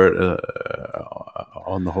human spirit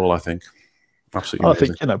on the whole, I think. Absolutely. I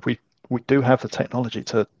think we do have the technology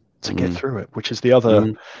to get through it, which is the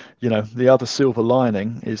other the other silver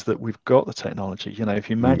lining, is that we've got the technology. If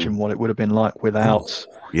you imagine what it would have been like without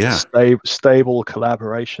stable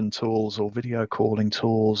collaboration tools or video calling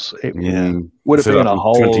tools, it would have been a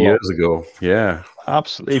whole 20 years ago.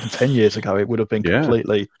 Absolutely. Even 10 years ago, it would have been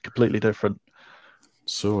completely different.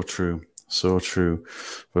 So true.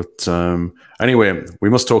 But anyway, we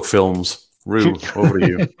must talk films. Rue, over to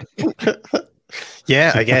you.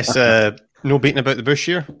 Yeah, I guess no beating about the bush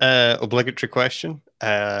here. Obligatory question.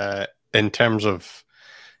 In terms of,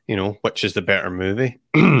 which is the better movie?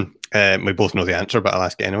 We both know the answer, but I'll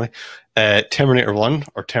ask it anyway. Terminator 1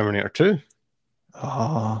 or Terminator 2?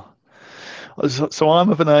 So I'm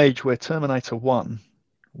of an age where Terminator 1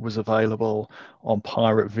 was available on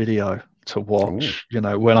pirate video to watch,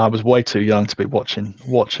 when I was way too young to be watching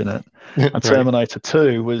it. And Terminator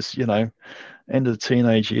 2 was, end of the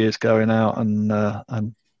teenage years, going out and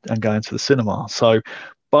going to the cinema. So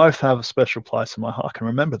both have a special place in my heart. I can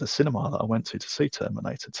remember the cinema that I went to see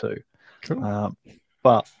Terminator 2. Cool.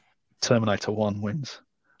 But Terminator 1 wins.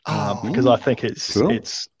 Because I think it's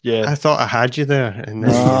I thought I had you there, and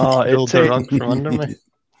then you pulled the rug from under me.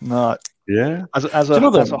 No. Yeah. As a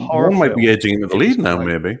horror one might be edging into the lead now,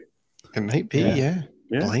 maybe. It might be, yeah.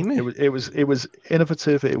 Blimey. It was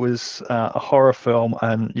innovative. It was a horror film,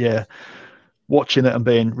 and watching it and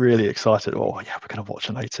being really excited. Oh yeah, we're going to watch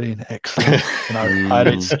an 18. Excellent. And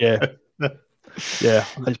it's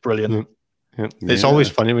it's brilliant. It's always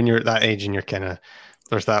funny when you're at that age and you're kind of,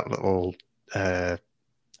 there's that little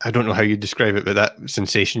I don't know how you describe it, but that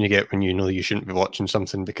sensation you get when you know you shouldn't be watching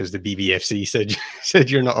something because the BBFC said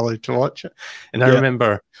you're not allowed to watch it. And I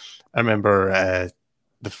remember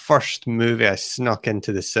the first movie I snuck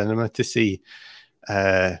into the cinema to see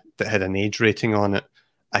that had an age rating on it.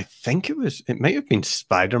 I think it might have been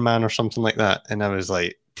Spider-Man or something like that. And I was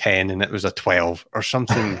like 10 and it was a 12 or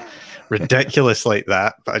something ridiculous like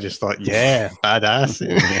that. But I just thought, yeah, badass.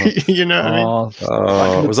 You know what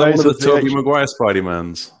I mean? Was that one of the Tobey Maguire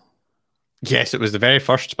Spider-Mans? Yes, it was the very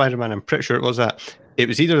first Spider-Man. I'm pretty sure it was that. It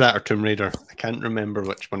was either that or Tomb Raider. I can't remember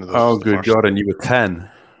which one of those. Oh, good God. And you were 10.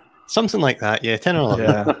 Something like that, yeah, 10 or 11,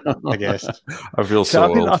 yeah. I guess. I feel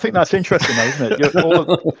so I think that's interesting, though, isn't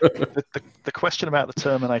it? The question about the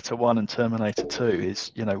Terminator 1 and Terminator 2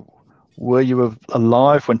 is, were you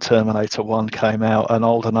alive when Terminator 1 came out and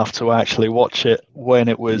old enough to actually watch it when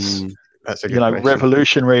it was, that's a good question.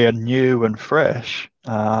 revolutionary and new and fresh,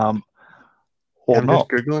 or I'm not?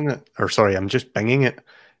 Just Googling it. Or sorry, I'm just binging it.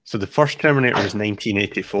 So the first Terminator was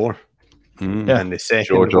 1984, and the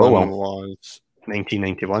second one was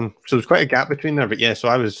 1991. So there's quite a gap between there. But yeah, so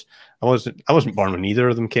I wasn't born when either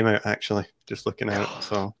of them came out. Actually, just looking at it.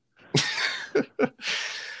 So, but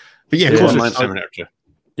yeah, Terminator 2.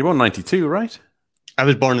 You're born 92, right? I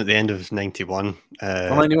was born at the end of 91.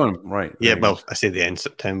 91, right? Yeah, well, I say the end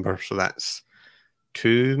September, so that's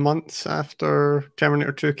 2 months after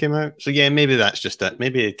Terminator 2 came out. So yeah, maybe that's just it.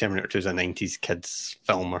 Maybe Terminator 2 is a 90s kids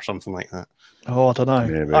film or something like that. Oh, I don't know.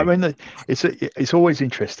 Maybe. I mean, it's always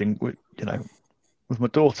interesting. With my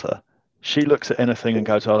daughter, she looks at anything and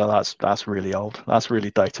goes, "Oh, that's really old. That's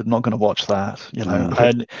really dated. I'm not going to watch that."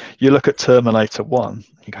 And you look at Terminator 1,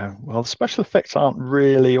 you go, "Well, the special effects aren't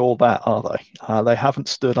really all that, are they? They haven't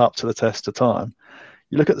stood up to the test of time."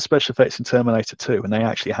 You look at the special effects in Terminator 2, and they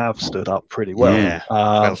actually have stood up pretty well. Yeah,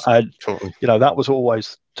 and totally. that was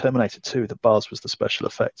always Terminator 2. The buzz was the special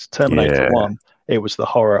effects. Terminator 1, it was the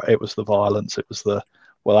horror, it was the violence, it was the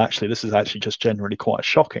actually, this is actually just generally quite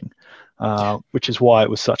shocking, which is why it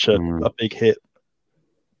was such a big hit.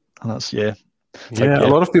 And that's a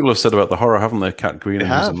lot of people have said about the horror, haven't they? Kat Green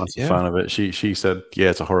is a massive fan of it. She said,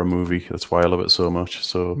 it's a horror movie. That's why I love it so much.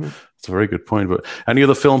 So it's a very good point. But any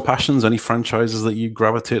other film passions, any franchises that you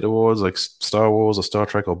gravitate towards, like Star Wars or Star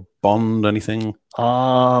Trek or Bond, anything?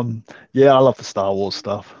 I love the Star Wars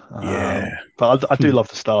stuff. But I do love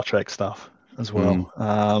the Star Trek stuff as well.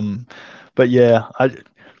 But yeah,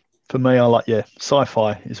 for me, I like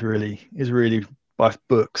sci-fi is really both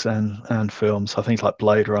books and films. I think like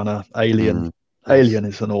Blade Runner, Alien. Alien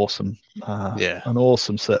is an awesome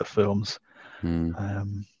set of films.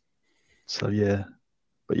 So yeah,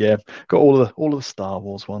 but yeah, got all of the Star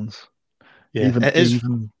Wars ones. Yeah,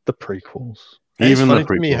 even the prequels. Even the prequels.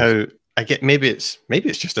 To me how I get maybe it's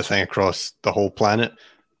just a thing across the whole planet,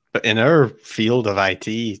 but in our field of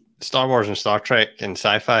IT, Star Wars and Star Trek and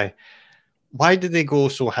sci-fi, why do they go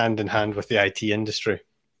so hand in hand with the IT industry?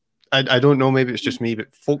 I don't know, maybe it's just me,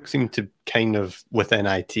 but folks seem to kind of, within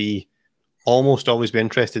IT, almost always be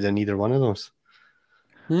interested in either one of those.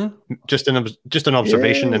 Just an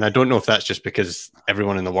observation, and I don't know if that's just because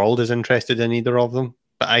everyone in the world is interested in either of them,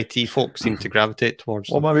 but IT folks seem to gravitate towards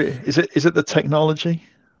them. Well, maybe, is it the technology?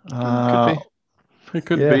 Could be. It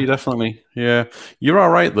could be, definitely. Yeah. You're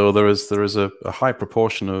all right, though. There is a high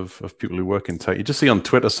proportion of people who work in tech. You just see on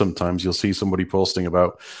Twitter sometimes, you'll see somebody posting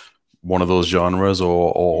about one of those genres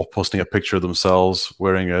or posting a picture of themselves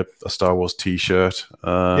wearing a Star Wars T-shirt.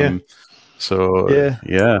 So,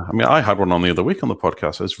 yeah. I mean, I had one on the other week on the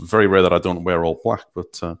podcast. It's very rare that I don't wear all black,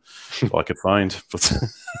 but all I could find. But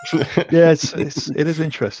yeah, it is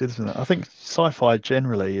interesting, isn't it? I think sci-fi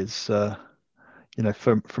generally is... from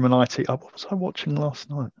an IT, what was I watching last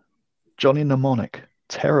night? Johnny Mnemonic,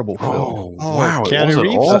 terrible film. Oh wow, it was an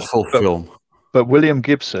awful film. But William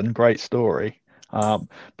Gibson, great story. But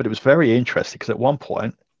it was very interesting because at one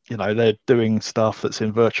point, they're doing stuff that's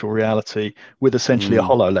in virtual reality with essentially a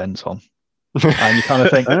HoloLens on. And you kind of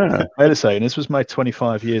think, wait a second, this was made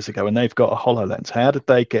 25 years ago and they've got a HoloLens. How did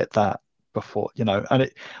they get that before? And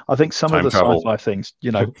I think some of the sci-fi things,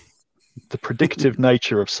 the predictive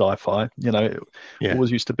nature of sci-fi,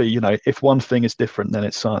 always used to be, if one thing is different, then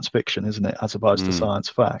it's science fiction, isn't it? As opposed to science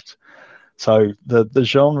fact. So the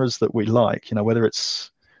genres that we like, whether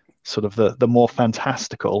it's sort of the more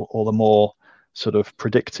fantastical or the more sort of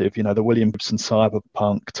predictive, the William Gibson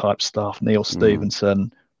cyberpunk type stuff, Neil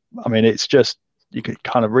Stephenson. I mean, it's just, you could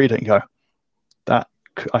kind of read it and go, that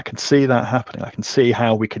I can see that happening. I can see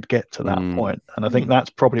how we could get to that point. And I think that's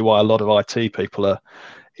probably why a lot of IT people are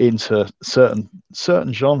into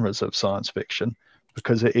certain genres of science fiction,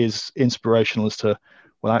 because it is inspirational as to,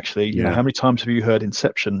 well, actually, how many times have you heard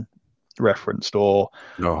Inception referenced or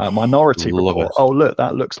Minority Report? Oh, look,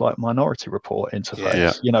 that looks like Minority Report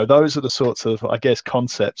interface. Those are the sorts of, I guess,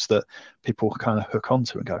 concepts that people kind of hook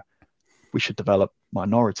onto and go, we should develop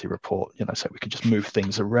Minority Report, so we could just move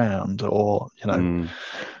things around, or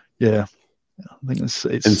I think it's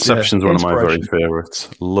Inception's one of my very favorites.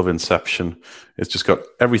 Love Inception. It's just got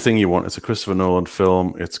everything you want. It's a Christopher Nolan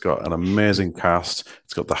film. It's got an amazing cast.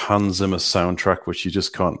 It's got the Hans Zimmer soundtrack, which you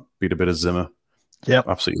just can't beat a bit of Zimmer. Yeah,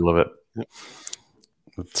 absolutely love it. Yep.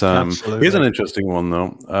 But, here's an interesting one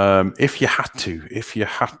though. If you had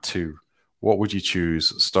to, what would you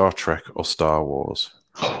choose? Star Trek or Star Wars?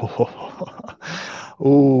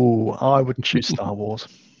 Oh, I would choose Star Wars.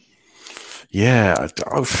 Yeah,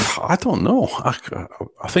 I don't know.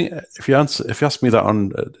 I think if you asked me that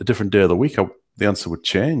on a different day of the week, the answer would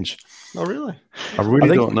change. Oh, really? I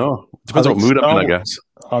really don't know. Depends what mood I'm in, I guess.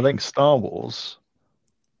 I think Star Wars,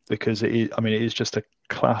 because it is just a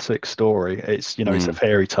classic story. It's it's a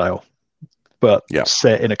fairy tale, but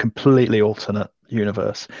set in a completely alternate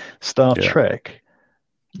universe. Star Trek,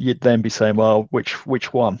 you'd then be saying, well, which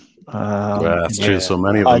one? That's true. So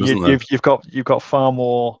many of them, isn't there? You've got far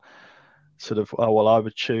more sort of. Oh well, I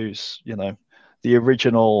would choose the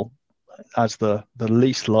original as the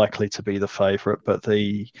least likely to be the favorite, but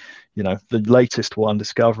the latest one,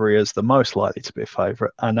 Discovery, is the most likely to be a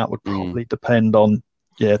favorite, and that would probably depend on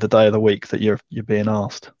the day of the week that you're being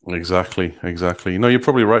asked. Exactly. No, you're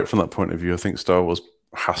probably right from that point of view. I think Star Wars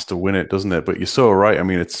has to win it, doesn't it? But you're so right. I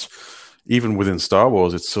mean, it's even within Star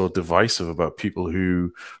Wars, it's so divisive about people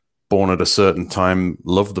who, born at a certain time,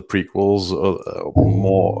 love the prequels.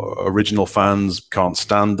 More original fans can't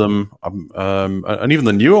stand them, and even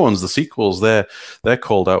the newer ones, the sequels, they're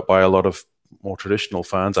called out by a lot of more traditional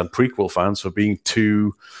fans and prequel fans for being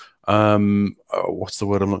too. What's the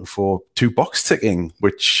word I'm looking for? Too box ticking,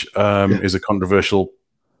 which is a controversial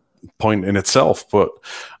point in itself. But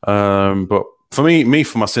for me,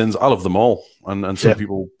 for my sins, I love them all. And some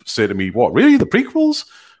people say to me, "What, really? The prequels?"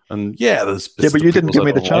 And but you didn't give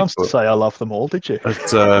me the chance to say I love them all, did you?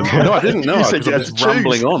 No, I didn't. No, I'm just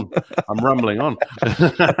rambling on. I'm rambling on.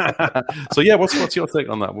 So what's your take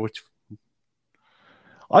on that?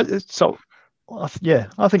 I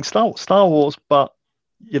think Star Wars, but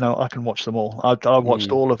I can watch them all. I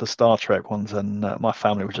watched all of the Star Trek ones, and my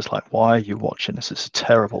family were just like, "Why are you watching this? It's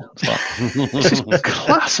terrible." It's like, this is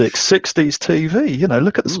classic 60s TV.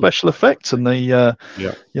 Look at the special effects and the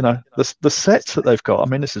the sets that they've got. I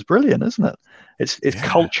mean, this is brilliant, isn't it? It's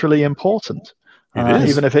culturally important,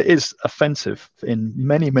 even if it is offensive in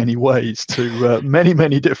many, many ways to many,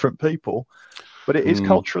 many different people. But it is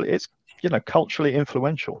culturally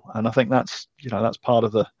influential, and I think that's part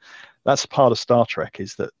of Star Trek,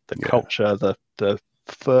 is that the culture, the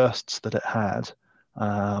firsts that it had,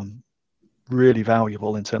 really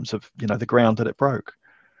valuable in terms of the ground that it broke.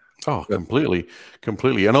 Oh, completely.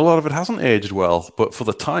 And a lot of it hasn't aged well, but for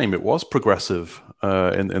the time it was progressive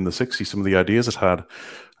in the 60s. Some of the ideas it had,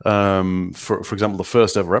 for example, the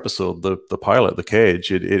first ever episode, the pilot, The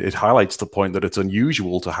Cage, it highlights the point that it's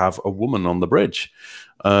unusual to have a woman on the bridge.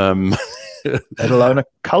 Let alone a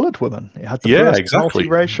coloured woman. It had the first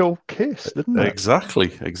multiracial kiss, didn't it?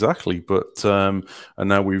 Exactly. But and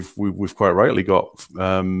now we've quite rightly got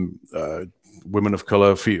women of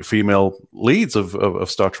color, female leads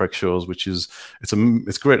of Star Trek shows, which is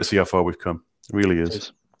it's great to see how far we've come. It really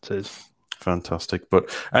is. It is fantastic.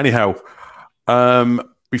 But anyhow,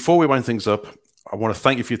 before we wind things up, I want to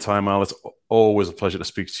thank you for your time, Al. It's always a pleasure to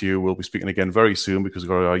speak to you. We'll be speaking again very soon because we've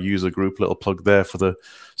got our user group, little plug there for the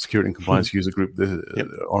security and compliance user group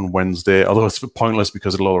on Wednesday. Although it's pointless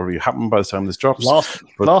because it'll already happen by the time this drops.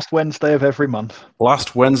 Last Wednesday of every month.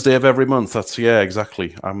 Last Wednesday of every month. That's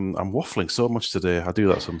exactly. I'm waffling so much today. I do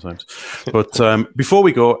that sometimes. But before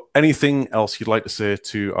we go, anything else you'd like to say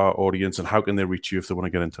to our audience, and how can they reach you if they want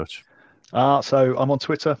to get in touch? So I'm on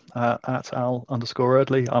Twitter at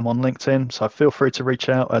Al_Eardley. I'm on LinkedIn, so feel free to reach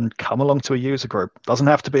out and come along to a user group. Doesn't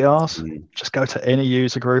have to be ours. Just go to any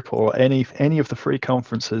user group or any of the free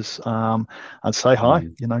conferences and say hi.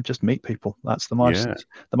 Just meet people. That's the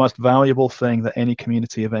most valuable thing that any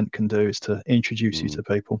community event can do, is to introduce you to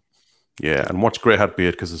people. Yeah, and watch Grey Hat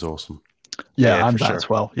Beard because it's awesome. Yeah, and that as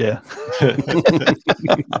well. Yeah.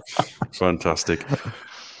 Fantastic.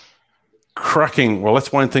 Cracking. Well,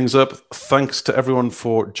 let's wind things up. Thanks to everyone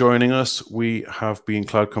for joining us. We have been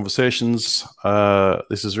Cloud Conversations.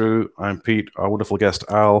 This is Rue. I'm Pete. Our wonderful guest,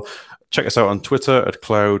 Al. Check us out on Twitter at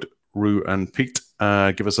Cloud, Rue, and Pete.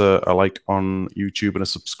 Give us a like on YouTube and a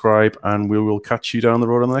subscribe, and we will catch you down the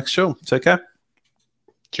road on the next show. Take care.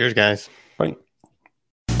 Cheers, guys. Bye.